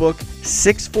 14-inch ProBook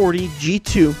 640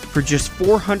 G2 for just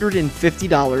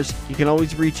 $450, you can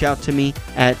always reach out to me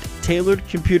at Tailored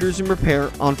Computers and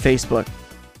Repair on Facebook.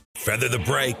 Feather the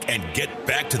brake and get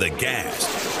back to the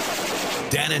gas.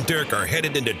 Dan and Dirk are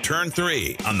headed into turn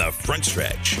 3 on the front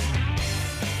stretch.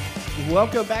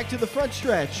 Welcome back to the front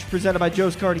stretch, presented by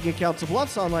Joe's Karting in Council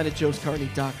Bluffs, online at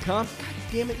joeskarting.com. God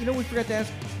damn it, we forgot to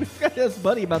ask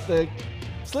Buddy about the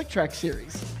Slick Track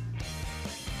series.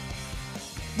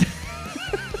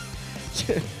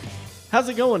 How's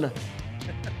it going?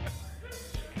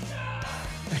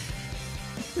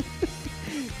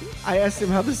 I asked him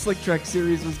how the Slick Track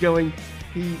series was going.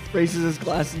 He raises his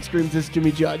glass and screams, "It's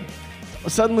Jimmy Judd."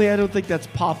 Suddenly, I don't think that's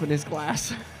popping his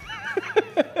glass.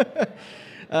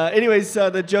 Anyways,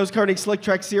 the Joe's Karting Slick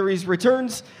Track series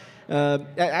returns.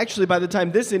 Actually, by the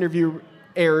time this interview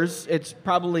airs, it's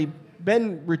probably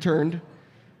been returned,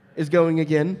 is going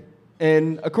again.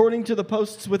 And according to the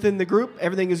posts within the group,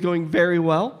 everything is going very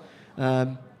well.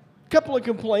 Couple of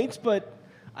complaints, but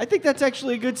I think that's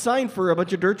actually a good sign for a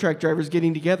bunch of dirt track drivers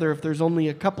getting together if there's only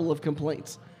a couple of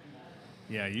complaints.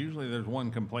 Yeah, usually there's one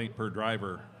complaint per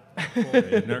driver.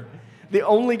 The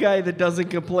only guy that doesn't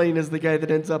complain is the guy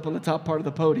that ends up on the top part of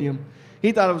the podium.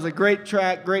 He thought it was a great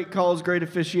track, great calls, great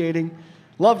officiating.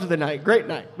 Loved the night, great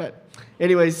night. But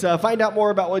anyways, find out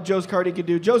more about what Joe's Karting can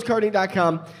do.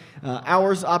 joeskarting.com,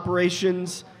 hours,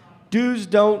 operations, do's,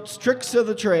 don'ts, tricks of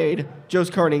the trade,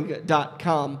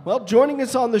 joeskarting.com. Well, joining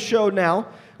us on the show now,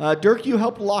 Dirk, you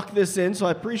helped lock this in, so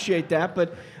I appreciate that.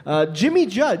 But Jimmy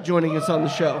Judd joining us on the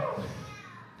show.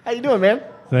 How you doing, man?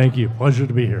 Thank you. Pleasure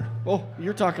to be here. Oh,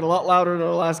 you're talking a lot louder than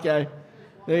the last guy.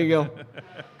 There you go.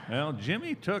 Well,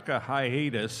 Jimmy took a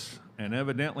hiatus and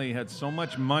evidently had so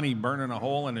much money burning a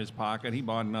hole in his pocket, he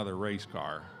bought another race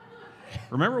car.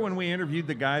 Remember when we interviewed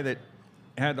the guy that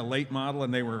had a late model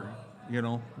and they were,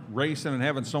 racing and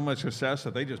having so much success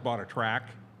that they just bought a track?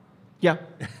 Yeah.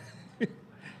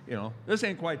 this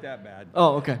ain't quite that bad.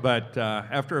 Oh, okay. But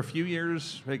after a few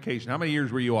years vacation, how many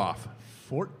years were you off?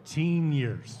 14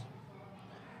 years.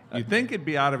 You'd think it'd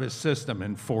be out of his system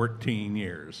in 14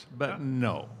 years, but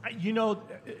no.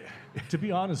 To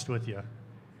be honest with you,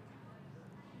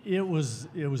 it was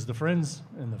the friends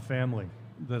and the family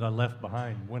that I left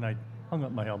behind when I hung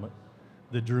up my helmet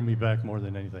that drew me back more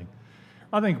than anything.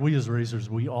 I think we as racers,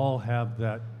 we all have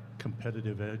that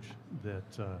competitive edge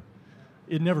that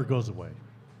it never goes away.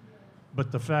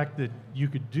 But the fact that you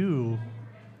could do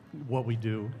what we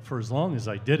do for as long as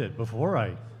I did it before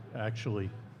I actually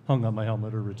hung up my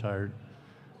helmet or retired,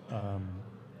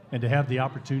 and to have the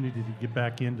opportunity to get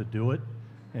back in to do it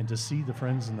and to see the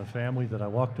friends and the family that I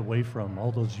walked away from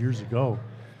all those years ago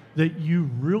that you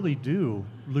really do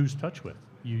lose touch with.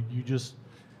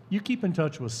 You keep in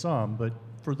touch with some, but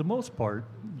for the most part,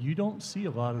 you don't see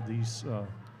a lot of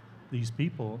these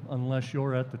people unless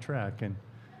you're at the track, and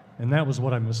that was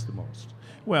what I missed the most.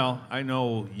 Well, I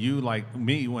know you, like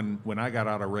me, when I got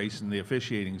out of racing, the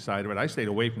officiating side of it, I stayed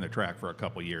away from the track for a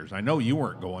couple years. I know you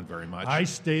weren't going very much. I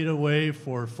stayed away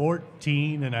for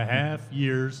 14 and a half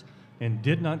years and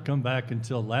did not come back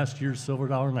until last year's Silver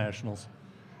Dollar Nationals,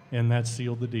 and that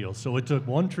sealed the deal. So it took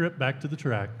one trip back to the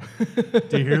track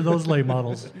to hear those late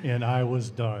models, and I was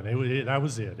done. That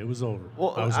was it. It was over.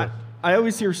 Well, I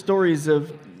always hear stories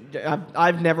of,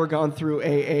 I've never gone through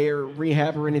AA or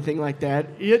rehab or anything like that.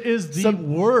 It is the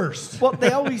worst. Well,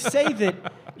 they always say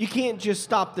that you can't just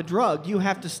stop the drug. You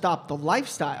have to stop the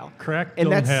lifestyle. Crack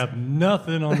don't have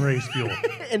nothing on race fuel.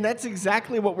 And that's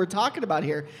exactly what we're talking about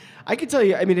here. I can tell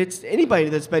you, I mean, it's anybody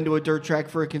that's been to a dirt track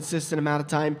for a consistent amount of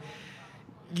time,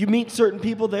 you meet certain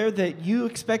people there that you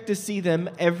expect to see them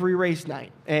every race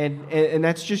night. And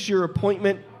that's just your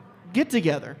appointment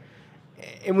get-together.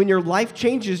 And when your life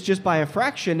changes just by a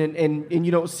fraction and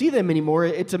you don't see them anymore,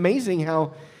 it's amazing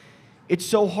how it's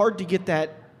so hard to get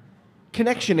that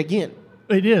connection again.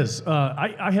 It is.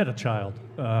 I had a child.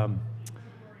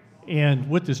 And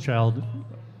with this child,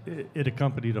 it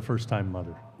accompanied a first-time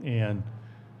mother. And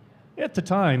at the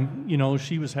time,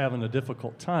 she was having a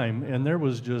difficult time, and there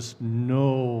was just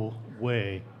no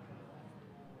way.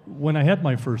 When I had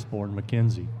my firstborn,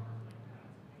 Mackenzie,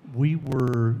 we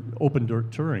were open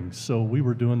dirt touring, so we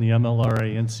were doing the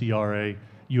MLRA, NCRA,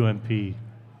 UMP,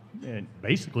 and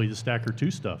basically the Stacker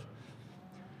 2 stuff.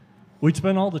 We'd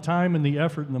spend all the time and the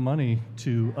effort and the money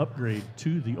to upgrade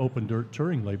to the open dirt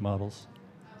touring late models.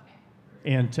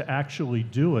 And to actually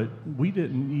do it, we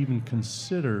didn't even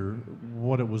consider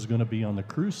what it was going to be on the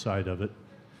crew side of it,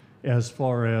 as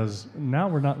far as now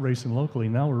we're not racing locally,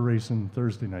 now we're racing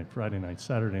Thursday night, Friday night,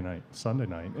 Saturday night, Sunday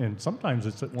night, and sometimes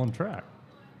it's at one track.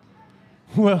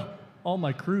 Well, all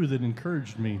my crew that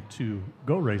encouraged me to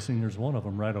go racing, there's one of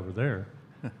them right over there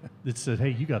that said, hey,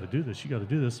 you got to do this, you got to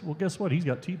do this. Well, guess what? He's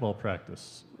got t-ball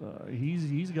practice.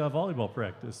 He's got volleyball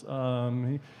practice.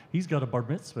 He's got a bar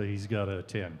mitzvah he's got to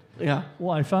attend. Yeah.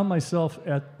 Well, I found myself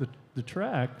at the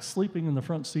track sleeping in the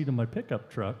front seat of my pickup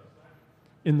truck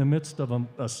in the midst of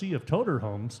a sea of toter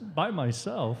homes by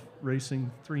myself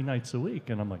racing 3 nights a week.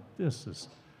 And I'm like, this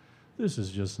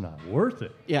is just not worth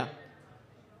it. Yeah.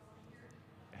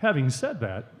 Having said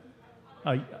that,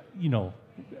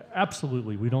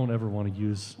 absolutely, we don't ever want to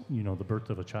use, the birth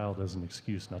of a child as an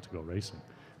excuse not to go racing.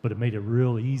 But it made it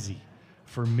real easy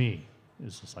for me.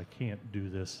 It's just, I can't do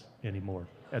this anymore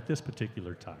at this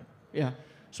particular time. Yeah.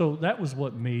 So that was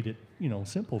what made it,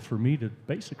 simple for me to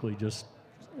basically just,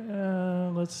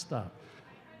 let's stop.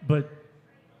 But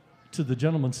to the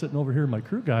gentleman sitting over here, my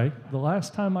crew guy, the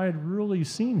last time I had really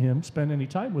seen him, spend any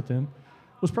time with him,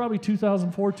 was probably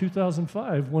 2004,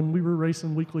 2005 when we were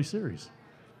racing weekly series.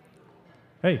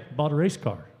 Hey, bought a race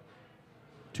car.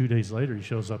 2 days later, he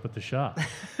shows up at the shop.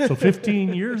 So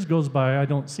 15 years goes by, I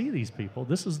don't see these people.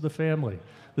 This is the family.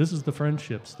 This is the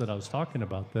friendships that I was talking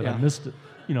about that I missed,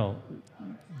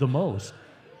 the most.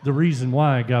 The reason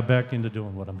why I got back into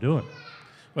doing what I'm doing.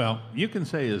 Well, you can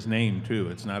say his name, too.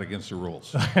 It's not against the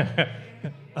rules.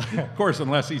 Of course,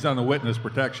 unless he's on the witness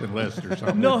protection list or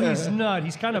something. No, he's not.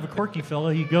 He's kind of a quirky fellow.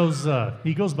 He goes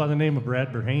by the name of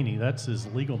Brad Berhaney. That's his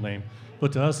legal name.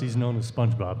 But to us, he's known as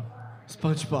SpongeBob.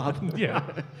 SpongeBob.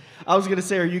 Yeah. I was going to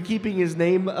say, are you keeping his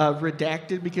name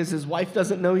redacted because his wife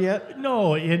doesn't know yet?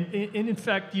 No, and in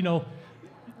fact,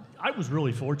 I was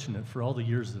really fortunate for all the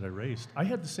years that I raced. I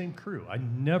had the same crew. I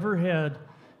never had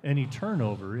any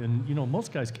turnover, and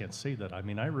most guys can't say that. I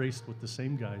mean, I raced with the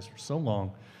same guys for so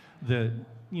long that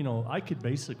I could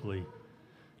basically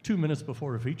 2 minutes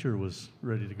before a feature was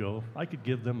ready to go, I could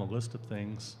give them a list of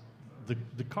things.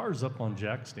 The car's up on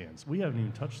jack stands. We haven't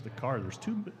even touched the car. There's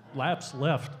 2 laps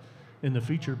left in the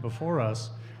feature before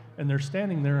us, and they're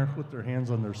standing there with their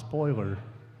hands on their spoiler,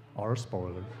 our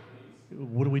spoiler.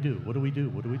 What do we do? What do we do?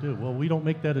 What do we do? Well, we don't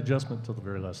make that adjustment till the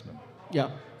very last minute. Yeah.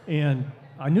 And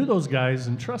I knew those guys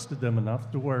and trusted them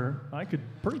enough to where I could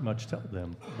pretty much tell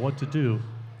them what to do.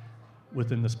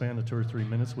 Within the span of 2 or 3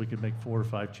 minutes, we could make 4 or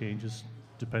 5 changes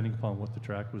depending upon what the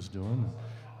track was doing.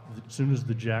 As soon as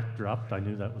the jack dropped, I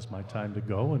knew that was my time to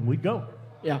go, and we'd go.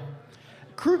 Yeah.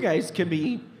 Crew guys can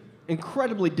be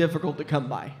incredibly difficult to come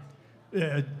by.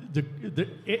 There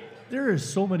is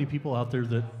so many people out there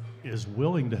that is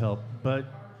willing to help, but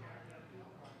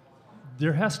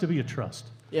there has to be a trust.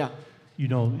 Yeah. You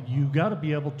know, you got to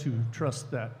be able to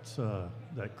trust that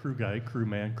crew guy, crew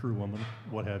man, crew woman,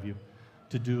 what have you,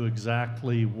 to do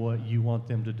exactly what you want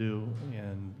them to do,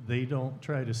 and they don't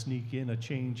try to sneak in a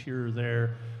change here or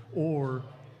there, or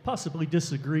possibly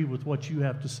disagree with what you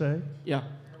have to say. Yeah.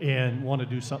 And want to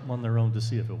do something on their own to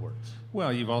see if it works.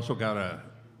 Well, you've also got to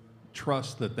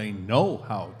trust that they know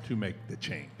how to make the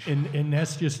change. And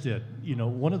that's just it. You know,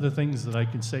 one of the things that I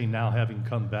can say now, having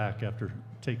come back after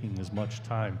taking as much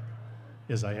time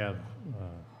as I have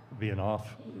being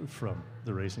off from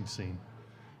the racing scene,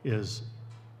 is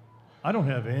I don't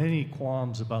have any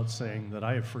qualms about saying that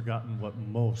I have forgotten what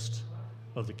most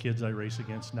of the kids I race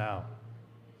against now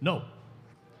know.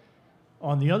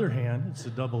 On the other hand, it's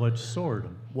a double-edged sword.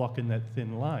 I'm walking that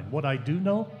thin line. What I do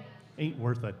know ain't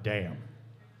worth a damn.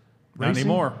 Not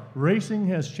anymore. Racing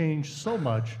has changed so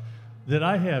much that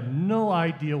I have no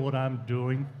idea what I'm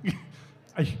doing.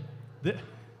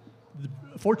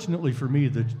 Fortunately for me,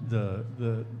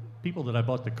 the people that I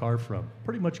bought the car from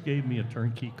pretty much gave me a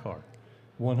turnkey car,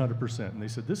 100%. And they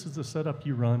said, this is the setup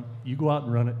you run. You go out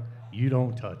and run it. You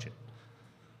don't touch it.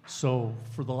 So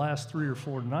for the last 3 or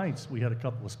 4 nights, we had a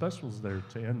couple of specials there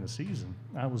to end the season.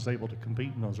 I was able to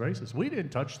compete in those races. We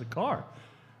didn't touch the car.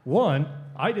 1,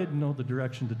 I didn't know the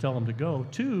direction to tell them to go.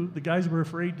 2, the guys were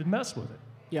afraid to mess with it.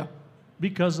 Yeah.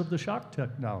 Because of the shock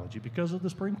technology, because of the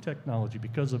spring technology,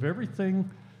 because of everything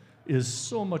is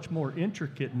so much more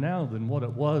intricate now than what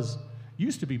it was.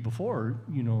 Used to be before,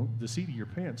 you know, the seat of your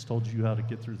pants told you how to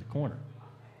get through the corner.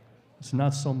 It's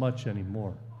not so much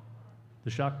anymore. The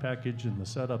shock package and the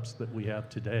setups that we have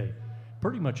today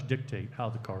pretty much dictate how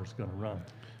the car is going to run.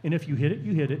 And if you hit it,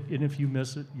 you hit it. And if you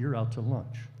miss it, you're out to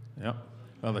lunch. Yep.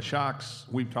 Well, the shocks,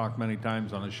 we've talked many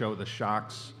times on the show, the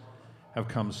shocks have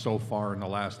come so far in the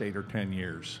last 8 or 10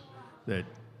 years that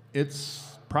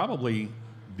it's probably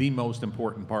the most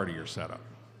important part of your setup.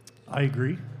 I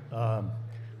agree.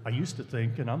 I used to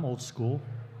think, and I'm old school,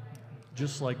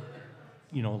 just like,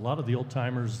 you know, a lot of the old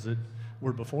timers that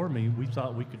were before me, we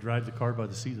thought we could drive the car by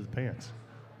the seat of the pants.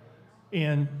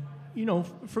 And, you know,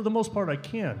 for the most part, I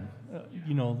can.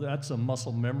 You know, that's a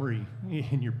muscle memory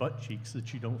in your butt cheeks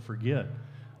that you don't forget.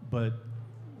 But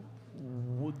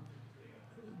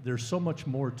there's so much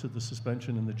more to the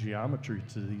suspension and the geometry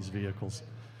to these vehicles.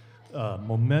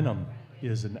 Momentum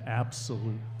is an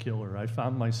absolute killer. I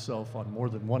found myself on more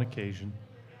than one occasion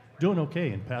doing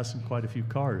okay and passing quite a few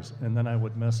cars, and then I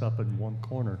would mess up in one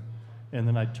corner, and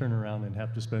then I'd turn around and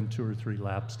have to spend 2 or 3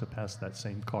 laps to pass that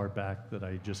same car back that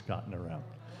I had just gotten around.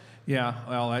 Yeah,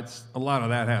 well, that's a lot of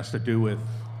that has to do with,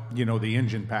 you know, the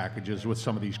engine packages with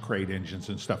some of these crate engines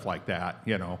and stuff like that.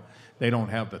 You know, they don't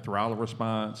have the throttle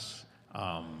response,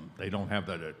 they don't have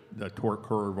the torque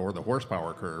curve or the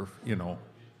horsepower curve, you know,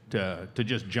 to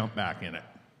just jump back in it.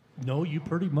 No, you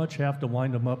pretty much have to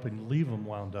wind them up and leave them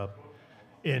wound up.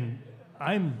 And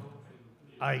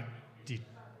I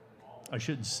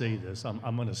shouldn't say this.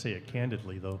 I'm going to say it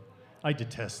candidly, though. I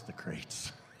detest the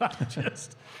crates.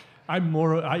 I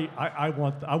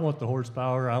want the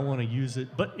horsepower. I want to use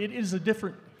it, but it is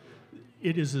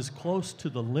it is as close to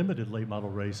the limited late model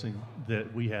racing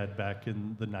that we had back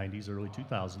in the 90s, early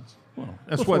 2000s. Well,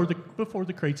 that's before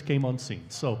the crates came on scene.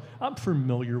 So I'm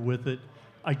familiar with it.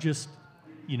 I just,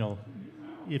 you know,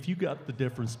 if you got the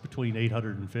difference between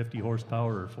 850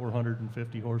 horsepower or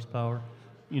 450 horsepower,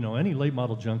 you know, any late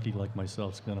model junkie like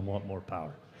myself is going to want more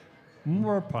power.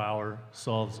 More power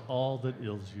solves all that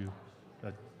ails you.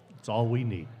 That's all we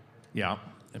need. Yeah,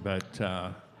 but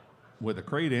with a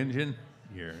crate engine,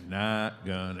 you're not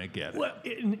going to get it. Well,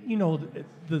 you know,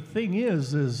 the thing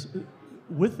is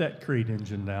with that crate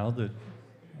engine now that,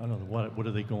 I don't know, what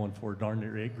are they going for? Darn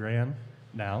near $8,000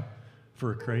 now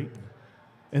for a crate.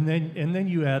 And then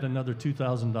you add another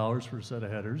 $2,000 for a set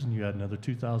of headers, and you add another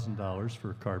 $2,000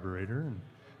 for a carburetor, and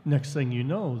next thing you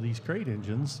know, these crate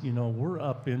engines, you know, we're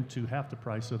up into half the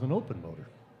price of an open motor.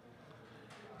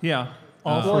 Yeah.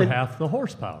 All for half the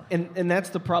horsepower. And that's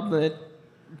the problem that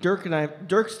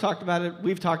Dirk's talked about it,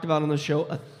 we've talked about on the show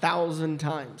 1,000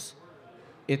 times.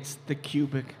 It's the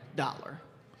cubic dollar.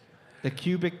 The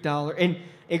cubic dollar. And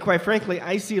quite frankly,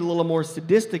 I see it a little more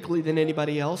sadistically than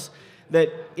anybody else, that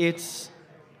it's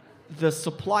the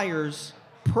suppliers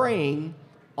preying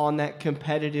on that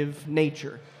competitive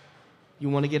nature. You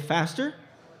want to get faster?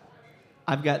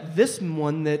 I've got this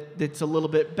one that's a little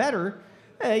bit better.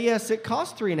 Yes, it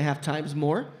costs 3.5 times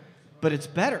more, but it's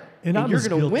better. And you're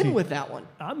going to win with that one.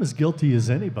 I'm as guilty as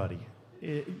anybody.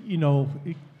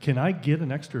 Can I get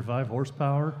an extra 5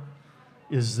 horsepower?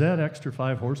 Is that extra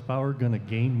 5 horsepower going to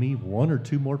gain me 1 or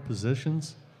 2 more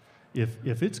positions?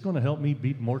 If it's going to help me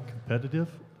be more competitive,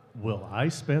 will I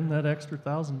spend that extra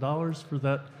 $1,000 for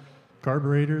that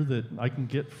carburetor that I can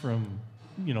get from,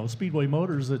 Speedway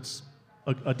Motors? That's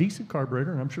a decent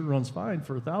carburetor, and I'm sure runs fine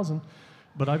for $1,000.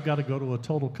 But I've got to go to a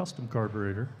total custom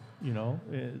carburetor,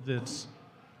 that's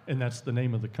the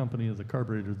name of the company of the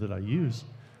carburetor that I use,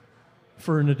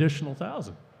 for an additional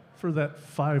 $1,000 for that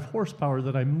 5 horsepower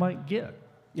that I might get.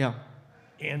 Yeah.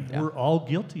 And we're all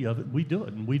guilty of it. We do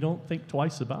it, and we don't think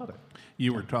twice about it.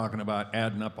 You were talking about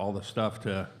adding up all the stuff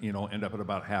to, end up at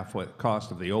about half what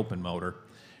cost of the open motor.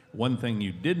 One thing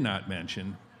you did not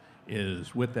mention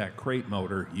is with that crate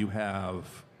motor, you have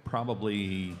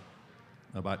probably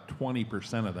about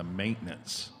 20% of the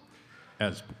maintenance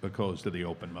as opposed to the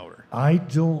open motor. I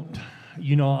don't,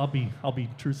 I'll be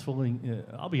truthfully,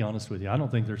 I'll be honest with you. I don't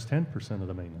think there's 10% of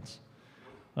the maintenance.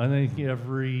 I think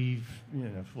every,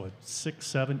 6,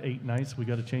 7, 8 nights we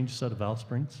got to change a set of valve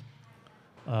springs.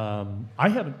 I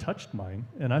haven't touched mine,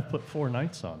 and I've put 4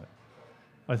 nights on it.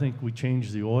 I think we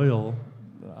changed the oil.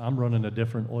 I'm running a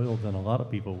different oil than a lot of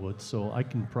people would, so I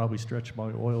can probably stretch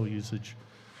my oil usage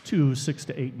to 6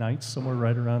 to 8 nights, somewhere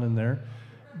right around in there.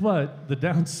 But the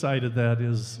downside of that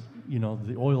is,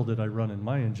 the oil that I run in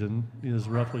my engine is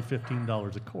roughly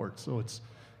 $15 a quart. So it's,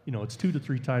 it's 2 to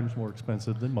 3 times more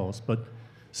expensive than most. But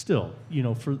still,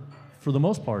 for the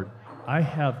most part, I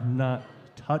have not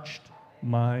touched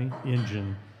my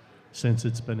engine since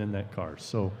it's been in that car.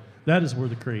 So that is where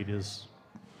the crate is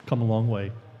come a long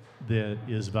way. That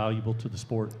is valuable to the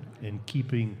sport in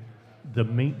keeping the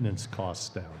maintenance costs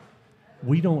down.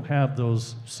 We don't have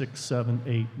those $6,000,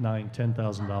 $7,000, $8,000, $9,000,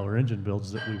 $10,000 engine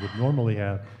builds that we would normally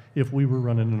have if we were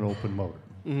running an open motor.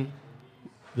 Mm-hmm.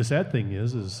 The sad thing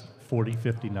is 40,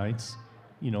 50 nights,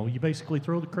 you basically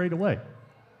throw the crate away.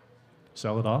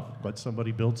 Sell it off, let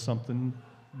somebody build something,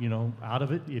 out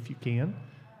of it if you can,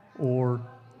 or,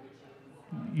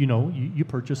 you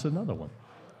purchase another one.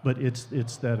 But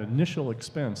it's that initial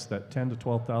expense, that $10,000 to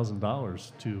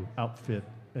 $12,000 to outfit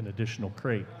an additional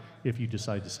crate if you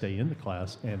decide to stay in the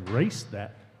class and race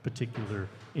that particular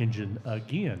engine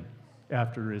again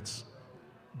after it's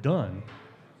done.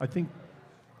 I think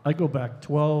I go back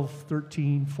 12,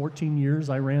 13, 14 years,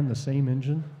 I ran the same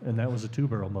engine, and that was a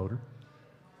 2-barrel motor.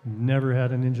 Never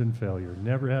had an engine failure,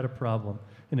 never had a problem,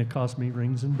 and it cost me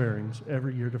rings and bearings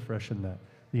every year to freshen that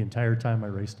the entire time I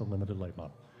raced a limited late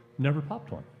model. Never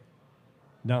popped one.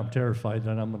 Now I'm terrified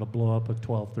that I'm going to blow up a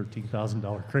 $12,000,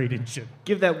 $13,000 crate engine.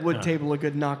 Give that wood table a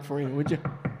good knock for you, would you?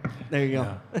 There you go.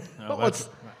 Yeah. No, you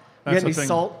got any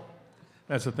salt?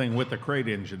 That's the thing with the crate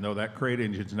engine, though. That crate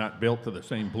engine's not built to the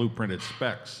same blueprinted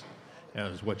specs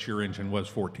as what your engine was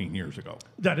 14 years ago.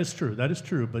 That is true. That is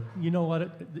true. But you know what?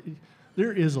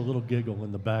 There is a little giggle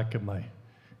in the back of my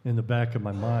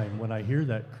mind when I hear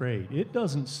that crate. It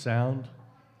doesn't sound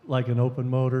like an open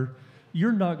motor.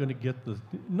 You're not going to get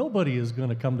nobody is going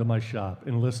to come to my shop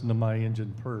and listen to my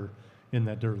engine purr in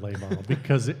that dirt late model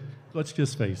because let's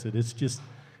just face it,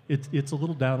 it's a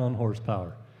little down on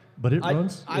horsepower, but it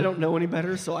runs. I don't know any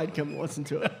better, so I'd come listen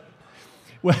to it.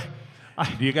 Well,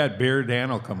 you got beer, Dan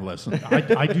will come listen.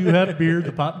 I do have beer.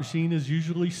 The pop machine is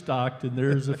usually stocked, and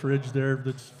there's a fridge there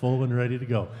that's full and ready to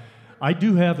go. I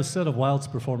do have a set of Wilds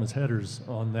Performance headers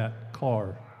on that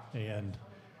car, and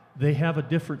they have a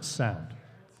different sound.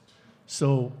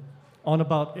 So on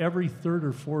about every 3rd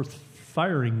or 4th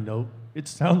firing note, it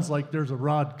sounds like there's a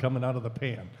rod coming out of the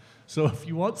pan. So if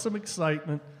you want some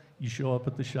excitement, you show up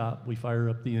at the shop, we fire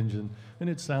up the engine, and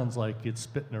it sounds like it's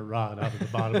spitting a rod out of the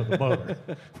bottom of the motor.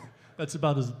 That's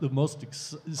about the most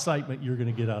excitement you're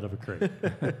going to get out of a crate.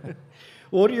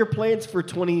 What are your plans for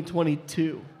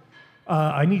 2022?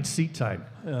 I need seat time.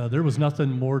 There was nothing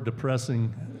more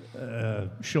depressing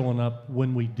showing up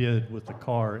when we did with the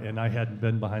car, and I hadn't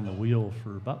been behind the wheel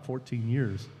for about 14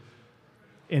 years,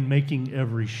 and making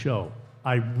every show.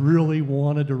 I really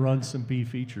wanted to run some B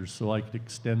features so I could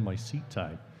extend my seat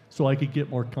time, so I could get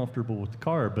more comfortable with the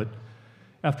car. But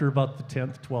after about the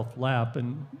 10th, 12th lap,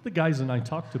 and the guys and I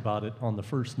talked about it on the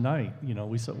first night,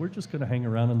 we said, we're just going to hang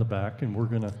around in the back, and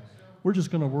we're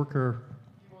just going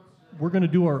to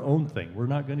do our own thing. We're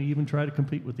not going to even try to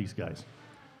compete with these guys.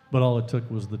 But all it took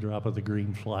was the drop of the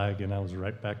green flag, and I was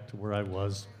right back to where I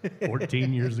was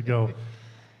 14 years ago.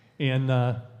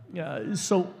 And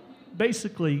so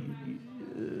basically,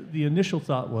 the initial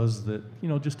thought was that,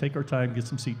 just take our time, get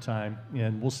some seat time,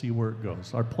 and we'll see where it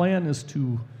goes. Our plan is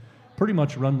to pretty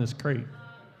much run this crate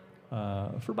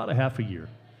for about a half a year.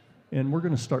 And we're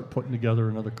going to start putting together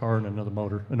another car and another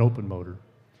motor, an open motor.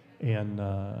 And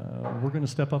we're going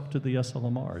to step up to the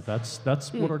SLMR.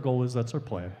 That's what our goal is. That's our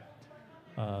plan.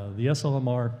 The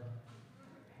SLMR,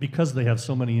 because they have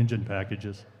so many engine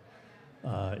packages,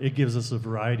 it gives us a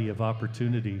variety of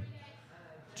opportunity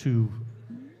to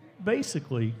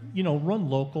basically, run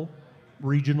local,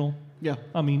 regional. Yeah.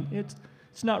 I mean,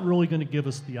 it's not really going to give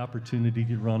us the opportunity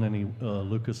to run any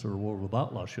Lucas or World of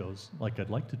Outlaw shows like I'd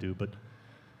like to do. But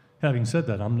having said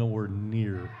that, I'm nowhere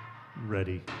near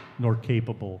ready nor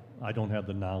capable. I don't have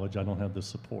the knowledge. I don't have the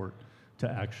support to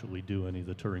actually do any of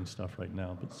the touring stuff right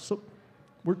now. But so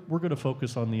we're going to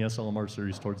focus on the SLMR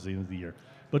series towards the end of the year.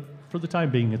 But for the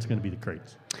time being, it's going to be the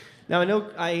crates. Now, I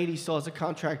know I-80 still has a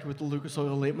contract with the Lucas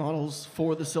Oil late models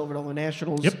for the Silver Dollar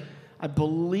Nationals. Yep. I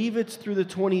believe it's through the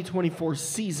 2024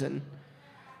 season,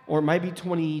 or it might be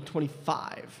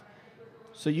 2025.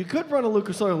 So you could run a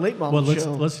Lucas Oil late model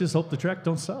show. Well, let's just hope the track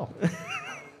don't sell.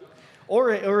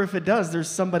 or if it does, there's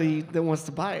somebody that wants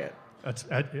to buy it. That's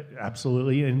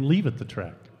absolutely, and leave it the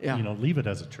track. Yeah. Leave it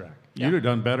as a track. You'd have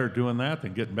done better doing that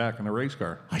than getting back in a race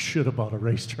car. I should have bought a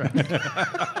racetrack.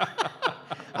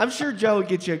 I'm sure Joe would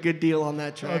get you a good deal on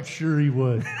that track. I'm sure he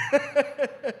would.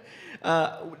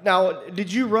 Now,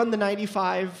 did you run the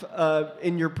 95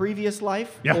 in your previous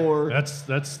life? Yeah, or? that's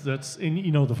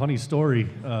and the funny story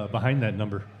behind that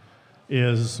number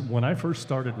is when I first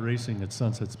started racing at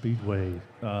Sunset Speedway,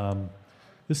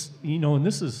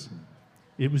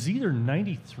 it was either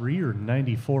 93 or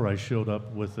 94 I showed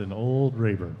up with an old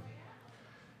Rayburn.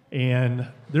 And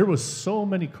there was so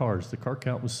many cars, the car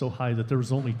count was so high that there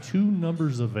was only 2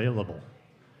 numbers available,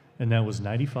 and that was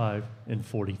 95 and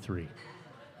 43.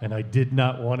 And I did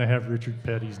not want to have Richard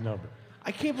Petty's number.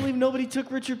 I can't believe nobody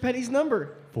took Richard Petty's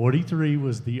number. 43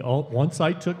 was once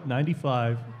I took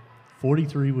 95,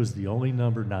 43 was the only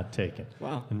number not taken.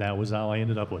 Wow. And that was how I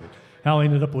ended up with it. How I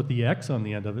ended up with the X on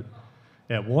the end of it.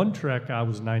 At one track, I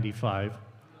was 95.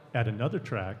 At another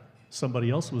track, somebody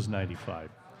else was 95.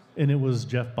 And it was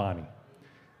Jeff Bonney.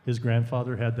 His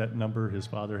grandfather had that number. His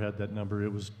father had that number.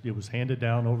 It was handed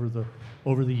down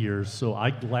over the years. So I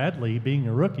gladly, being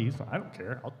a rookie, I don't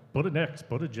care. I'll put an X,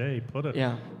 put a J, put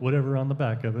a whatever on the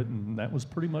back of it, and that was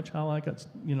pretty much how I got.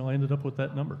 I ended up with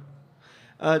that number.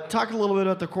 Talk a little bit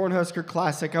about the Cornhusker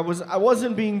Classic. I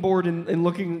wasn't being bored and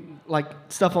looking like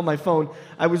stuff on my phone.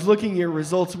 I was looking at your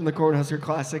results from the Cornhusker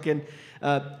Classic, and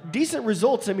decent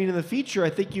results. I mean, in the feature, I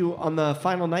think you on the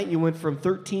final night you went from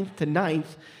 13th to 9th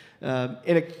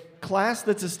in a class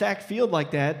that's a stacked field like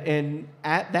that, and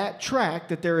at that track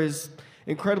that there is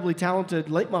incredibly talented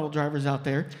late model drivers out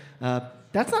there.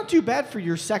 That's not too bad for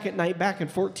your second night back in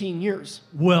 14 years.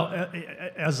 Well,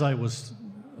 as I was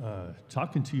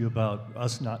talking to you about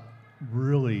us not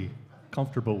really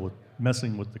comfortable with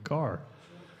messing with the car,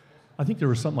 I think there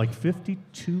was something like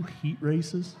 52 heat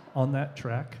races on that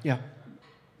track. Yeah.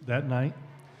 That night.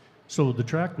 So the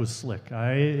track was slick.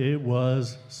 It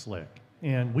was slick.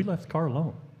 And we left the car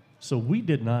alone. So we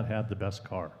did not have the best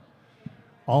car.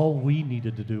 All we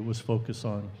needed to do was focus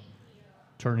on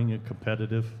turning a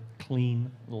competitive,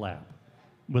 clean lap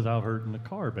without hurting the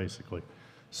car, basically.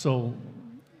 So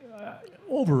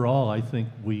overall, I think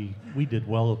we did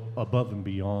well above and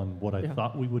beyond what I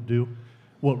thought we would do.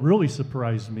 What really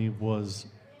surprised me was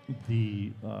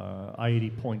the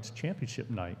I-80 Points Championship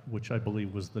night, which I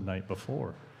believe was the night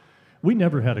before. We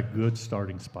never had a good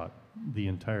starting spot the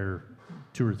entire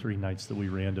 2 or 3 nights that we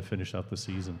ran to finish out the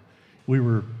season. We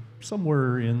were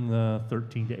somewhere in the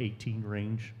 13 to 18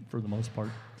 range for the most part.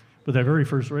 But that very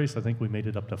first race, I think we made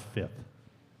it up to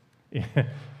 5th.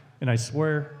 And I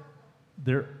swear,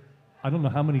 I don't know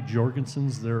how many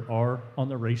Jorgensens there are on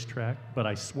the racetrack, but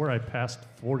I swear I passed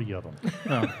 40 of them.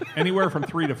 No, anywhere from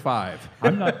 3 to 5.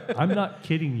 I'm not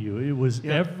kidding you. It was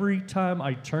every time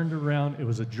I turned around, it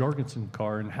was a Jorgensen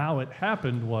car, and how it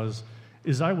happened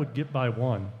is I would get by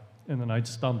one, and then I'd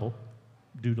stumble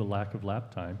due to lack of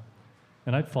lap time,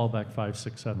 and I'd fall back 5,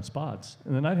 6, 7 spots,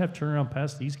 and then I'd have to turn around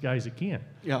past these guys again.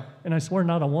 Yeah. And I swear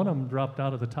not a one of them dropped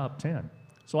out of the top 10.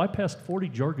 So I passed 40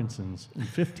 Jorgensens in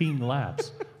 15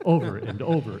 laps over and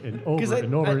over and over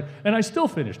and over. And I still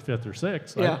finished 5th or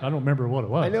 6th. Yeah. I don't remember what it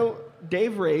was. I know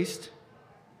Dave raced.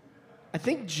 I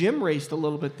think Jim raced a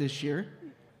little bit this year.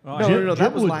 No,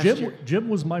 that was last year. Jim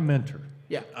was my mentor.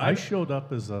 Yeah. I showed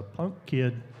up as a punk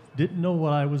kid, didn't know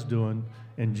what I was doing,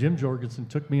 And Jim Jorgensen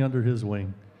took me under his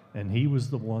wing, and he was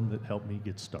the one that helped me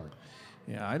get started.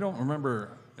 Yeah, I don't remember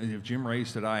if Jim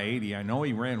raced at I-80. I know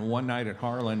he ran one night at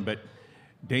Harlan, but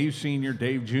Dave Sr.,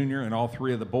 Dave Jr., and all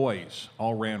three of the boys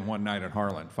all ran one night at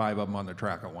Harlan, 5 of them on the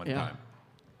track at one time.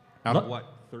 Out of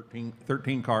what,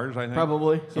 13 cars, I think?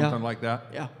 Probably. Something like that?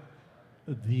 Yeah.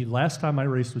 The last time I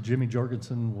raced with Jimmy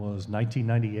Jorgensen was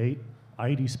 1998,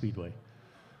 I-80 Speedway.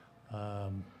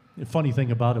 The funny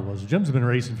thing about it was Jim's been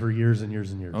racing for years and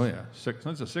years and years. Oh, yeah.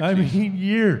 Since the 60s. I mean,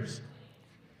 years.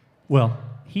 Well,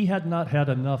 he had not had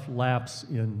enough laps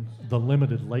in the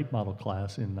limited late model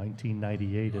class in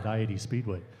 1998 at I-80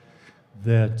 Speedway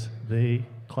that they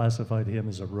classified him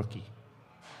as a rookie.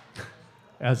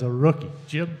 As a rookie.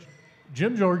 Jim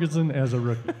Jorgensen as a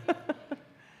rookie.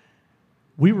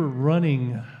 We were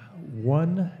running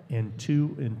 1 and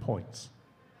 2 in points.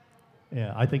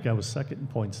 Yeah, I think I was second in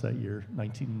points that year. It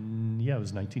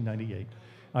was 1998.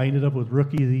 I ended up with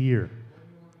Rookie of the Year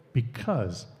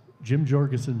because Jim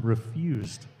Jorgensen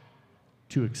refused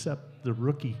to accept the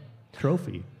rookie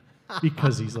trophy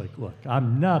because he's like, look,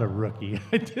 I'm not a rookie.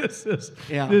 This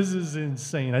is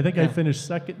insane. I think I finished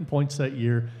second in points that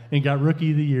year and got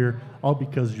Rookie of the Year, all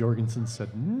because Jorgensen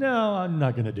said, no, I'm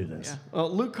not going to do this. Yeah. Well,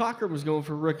 Luke Cochran was going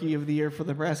for Rookie of the Year for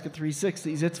the Nebraska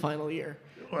 360s, its final year.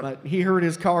 But he hurt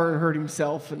his car and hurt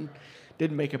himself and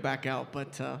didn't make it back out.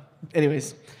 But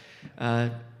anyways,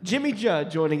 Jimmy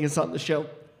Judd joining us on the show.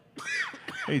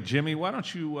 Hey, Jimmy, why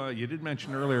don't you, you did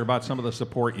mention earlier about some of the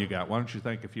support you got. Why don't you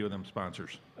thank a few of them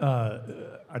sponsors?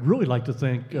 I'd really like to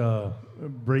thank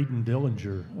Braden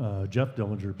Dillinger, Jeff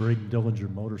Dillinger, Braden Dillinger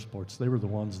Motorsports. They were the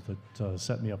ones that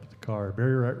set me up with the car.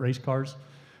 Barrier Race Cars,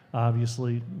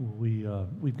 obviously.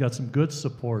 We've got some good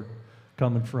support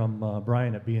coming from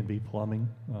Brian at B&B Plumbing.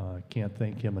 I can't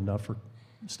thank him enough for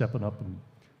stepping up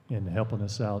and helping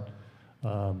us out.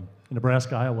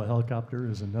 Nebraska Iowa Helicopter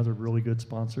is another really good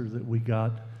sponsor that we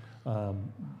got.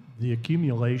 The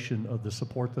accumulation of the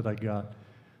support that I got,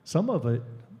 some of it,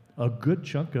 a good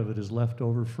chunk of it is left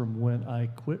over from when I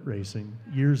quit racing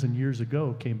years and years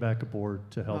ago, came back aboard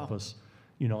to help us,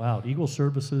 out. Eagle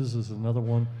Services is another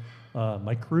one.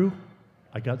 My crew,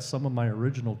 I got some of my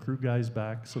original crew guys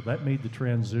back, so that made the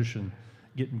transition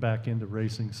getting back into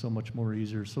racing so much more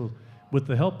easier. So with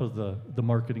the help of the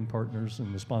marketing partners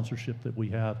and the sponsorship that we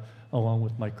have, along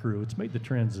with my crew, it's made the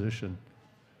transition,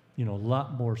 a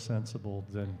lot more sensible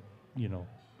than,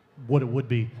 what it would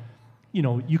be.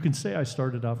 You can say I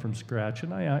started out from scratch,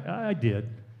 and I did,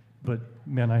 but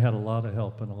man, I had a lot of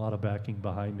help and a lot of backing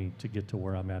behind me to get to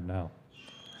where I'm at now.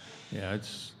 Yeah,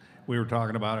 we were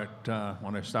talking about it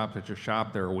when I stopped at your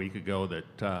shop there a week ago that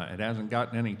it hasn't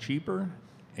gotten any cheaper,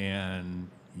 and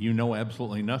you know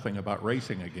absolutely nothing about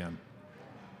racing again.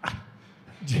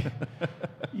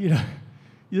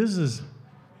 This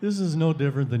is no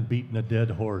different than beating a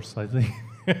dead horse. I think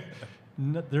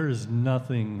there is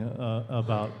nothing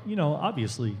about,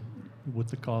 obviously with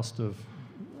the cost of,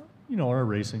 our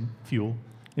racing, fuel,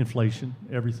 inflation,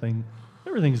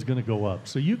 everything's going to go up.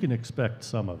 So you can expect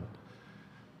some of it.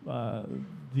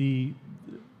 The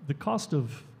cost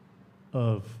of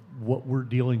what we're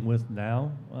dealing with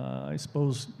now, I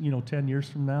suppose, 10 years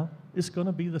from now, it's going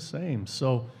to be the same.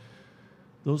 So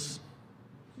those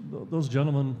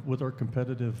gentlemen with our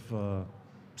competitive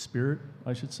spirit,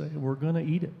 I should say, we're going to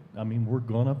eat it. I mean, we're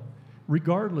going to,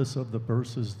 regardless of the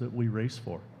purses that we race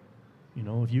for.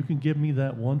 If you can give me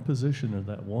that one position or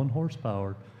that one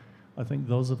horsepower, I think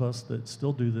those of us that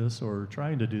still do this or are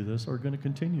trying to do this are going to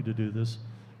continue to do this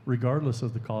regardless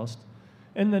of the cost.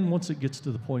 And then once it gets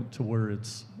to the point to where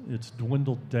it's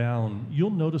dwindled down, you'll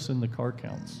notice in the car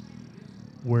counts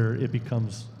where it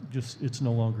becomes just, it's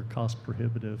no longer cost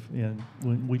prohibitive, and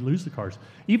when we lose the cars.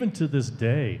 Even to this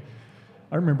day,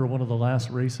 I remember one of the last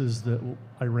races that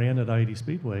I ran at I-80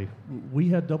 Speedway, we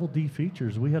had double D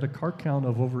features. We had a car count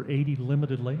of over 80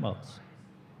 limited layouts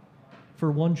for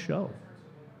one show.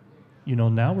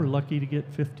 Now we're lucky to get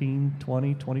 15,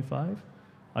 20, 25.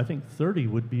 I think 30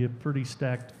 would be a pretty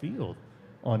stacked field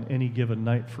on any given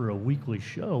night for a weekly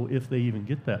show, if they even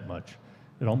get that much.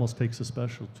 It almost takes a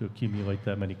special to accumulate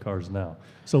that many cars now.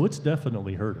 So it's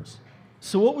definitely hurt us.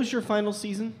 So what was your final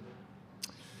season?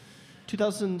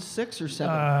 2006 or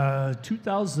 7?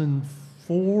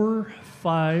 2004,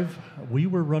 5. We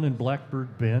were running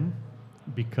Blackbird Ben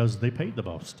because they paid the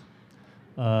most.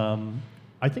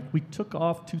 I think we took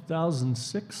off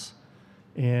 2006,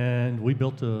 and we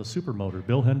built a supermotor.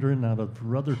 Bill Hendren out of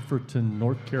Rutherfordton,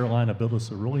 North Carolina, built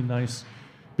us a really nice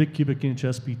big cubic inch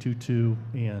SP22,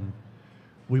 and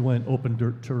we went open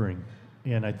dirt touring.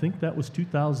 And I think that was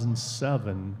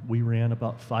 2007. We ran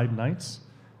about 5 nights,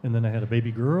 and then I had a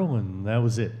baby girl, and that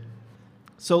was it.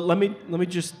 So let me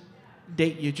just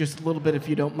date you just a little bit if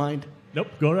you don't mind. Nope,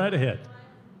 go right ahead.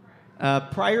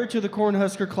 Prior to the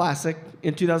Cornhusker Classic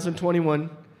in 2021,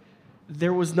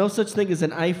 there was no such thing as an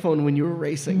iPhone when you were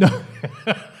racing. No,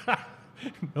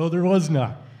 no, there was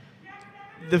not.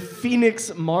 The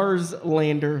Phoenix Mars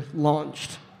lander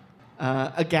launched.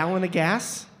 A gallon of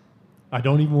gas, I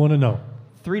don't even want to know.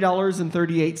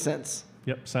 $3.38.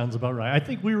 Yep, sounds about right. I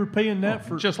think we were paying that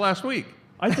for just last week.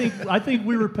 I think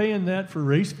we were paying that for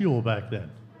race fuel back then.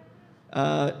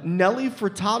 Nelly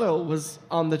Furtado was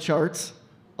on the charts,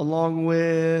 along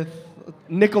with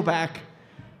Nickelback.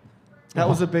 That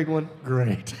was a big one.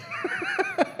 Great.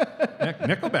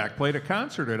 Nickelback played a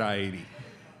concert at I-80.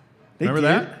 They Remember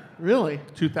did? that? Really?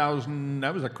 2000,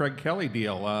 that was a Craig Kelly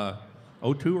deal.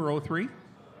 02 or 03?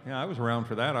 Yeah, I was around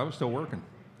for that. I was still working.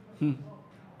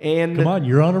 And come on,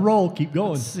 you're on a roll. Keep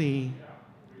going. Let's see.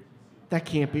 That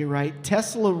can't be right.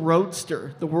 Tesla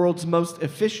Roadster, the world's most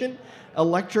efficient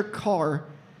electric car,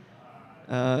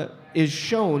 is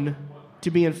shown to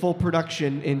be in full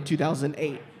production in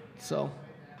 2008. So,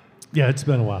 yeah, it's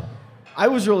been a while. I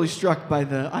was really struck by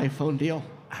the iPhone deal.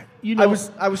 You know,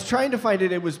 I was trying to find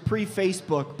it. It was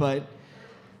pre-Facebook, but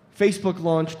Facebook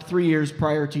launched 3 years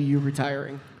prior to you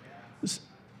retiring.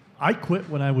 I quit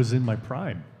when I was in my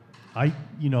prime.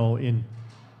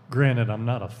 Granted, I'm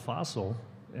not a fossil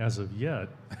as of yet,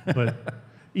 but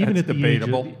even at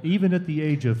the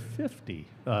age of 50,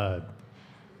 I'm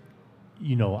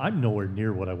nowhere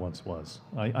near what I once was.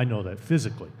 I know that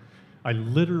physically. I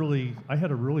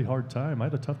had a really hard time. I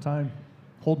had a tough time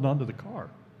holding on to the car.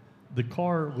 The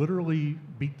car literally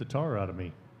beat the tar out of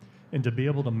me. And to be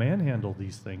able to manhandle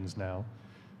these things now,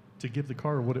 to give the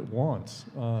car what it wants,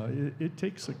 it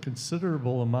takes a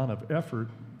considerable amount of effort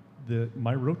that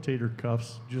my rotator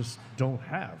cuffs just don't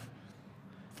have.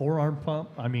 Forearm pump,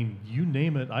 I mean, you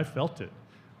name it, I felt it.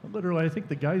 Literally, I think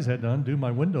the guys had to undo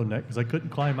my window neck because I couldn't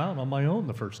climb out on my own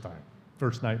the first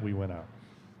night we went out.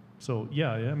 So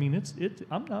yeah, I mean, it's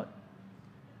going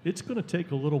to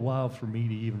take a little while for me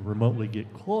to even remotely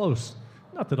get close.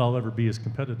 Not that I'll ever be as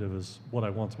competitive as what I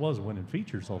once was, winning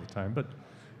features all the time, but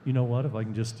you know what? If I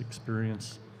can just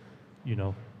experience,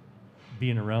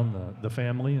 being around the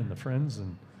family and the friends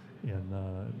and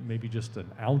maybe just an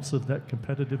ounce of that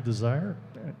competitive desire,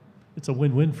 it's a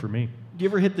win-win for me. Do you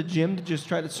ever hit the gym to just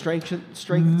try to strengthen?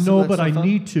 No, but I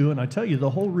need to, and I tell you, the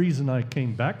whole reason I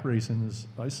came back racing is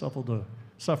I suffered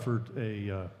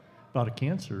a bout of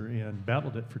cancer and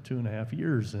battled it for 2.5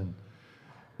 years, and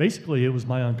basically it was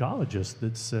my oncologist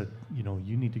that said,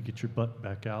 you need to get your butt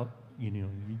back out. You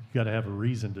got to have a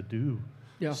reason to do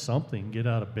something. Get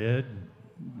out of bed. And,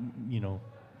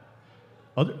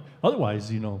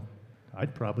 otherwise,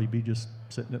 I'd probably be just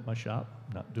sitting at my shop,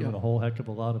 not doing a whole heck of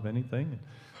a lot of anything.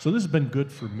 So this has been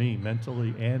good for me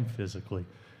mentally and physically.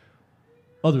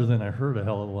 Other than I hurt a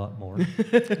hell of a lot more,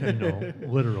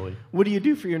 literally. What do you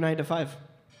do for your 9 to 5?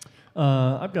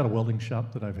 I've got a welding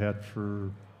shop that I've had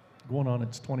for going on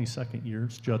its 22nd year.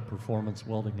 It's Judd Performance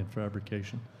Welding and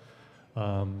Fabrication.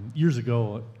 Years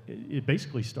ago, it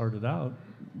basically started out,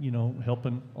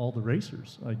 helping all the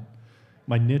racers.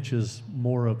 My niche is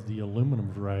more of the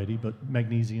aluminum variety, but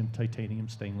magnesium, titanium,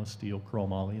 stainless steel,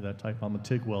 chromoly, that type. I'm a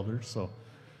TIG welder, so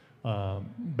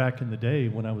back in the day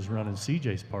when I was running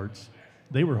CJ's parts,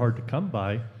 they were hard to come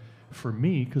by for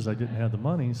me because I didn't have the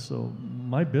money. So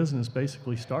my business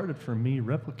basically started from me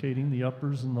replicating the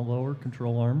uppers and the lower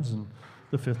control arms and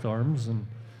the fifth arms and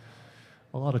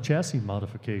a lot of chassis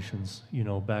modifications.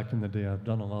 Back in the day, I've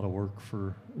done a lot of work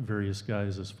for various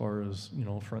guys as far as,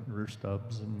 front and rear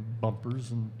stubs and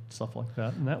bumpers and stuff like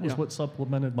that. And that was what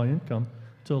supplemented my income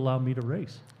to allow me to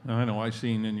race. I know I've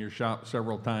seen in your shop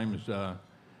several times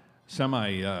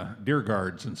deer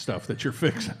guards and stuff that you're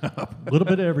fixing up. A little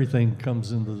bit of everything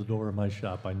comes into the door of my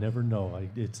shop. I never know.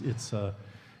 It's a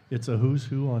who's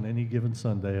who on any given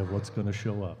Sunday of what's going to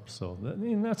show up. So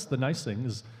that's the nice thing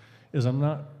is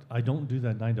I don't do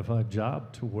that 9 to 5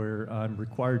 job to where I'm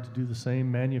required to do the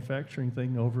same manufacturing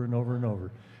thing over and over and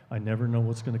over. I never know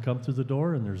what's going to come through the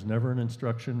door, and there's never an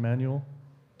instruction manual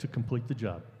to complete the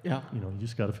job. Yeah. You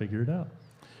just got to figure it out.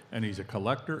 And he's a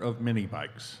collector of mini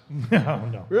bikes.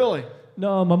 No. Really?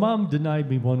 No, my mom denied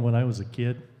me one when I was a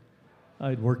kid.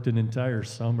 I'd worked an entire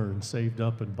summer and saved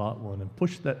up and bought one and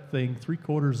pushed that thing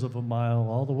 3/4 of a mile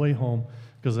all the way home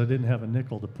because I didn't have a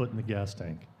nickel to put in the gas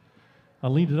tank. I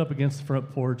leaned it up against the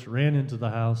front porch, ran into the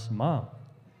house. Mom,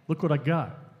 look what I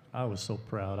got. I was so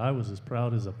proud. I was as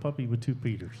proud as a puppy with 2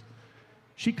 Peters.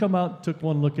 She come out, took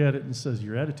one look at it, and says,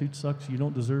 "Your attitude sucks. You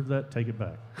don't deserve that. Take it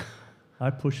back."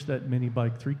 I pushed that mini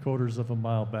bike 3/4 of a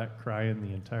mile back, crying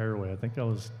the entire way. I think I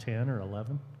was 10 or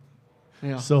 11.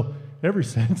 Yeah. So ever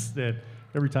since that,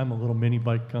 every time a little mini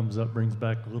bike comes up, brings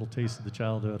back a little taste of the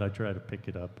childhood, I try to pick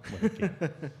it up when I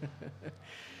can.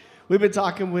 We've been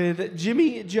talking with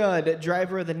Jimmy Judd,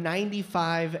 driver of the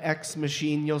 95X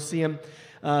machine. You'll see him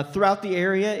throughout the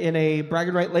area in a brag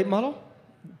and right late model.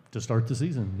 To start the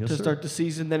season, yes, To sir. start the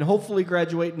season, then hopefully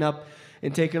graduating up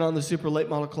and taking on the super late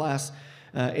model class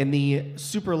in the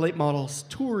Super Late Models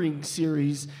Touring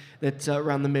Series that's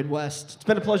around the Midwest. It's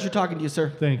been a pleasure talking to you,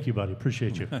 sir. Thank you, buddy.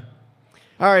 Appreciate you.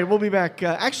 All right, we'll be back.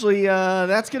 That's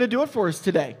going to do it for us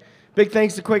today. Big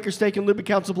thanks to Quaker Steak and Lube in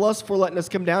Council Bluffs for letting us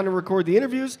come down and record the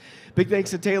interviews. Big thanks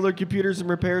to Tailored Computers and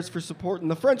Repairs for supporting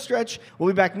the front stretch. We'll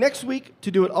be back next week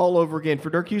to do it all over again. For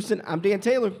Dirk Houston, I'm Dan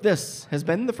Taylor. This has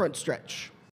been The Front Stretch.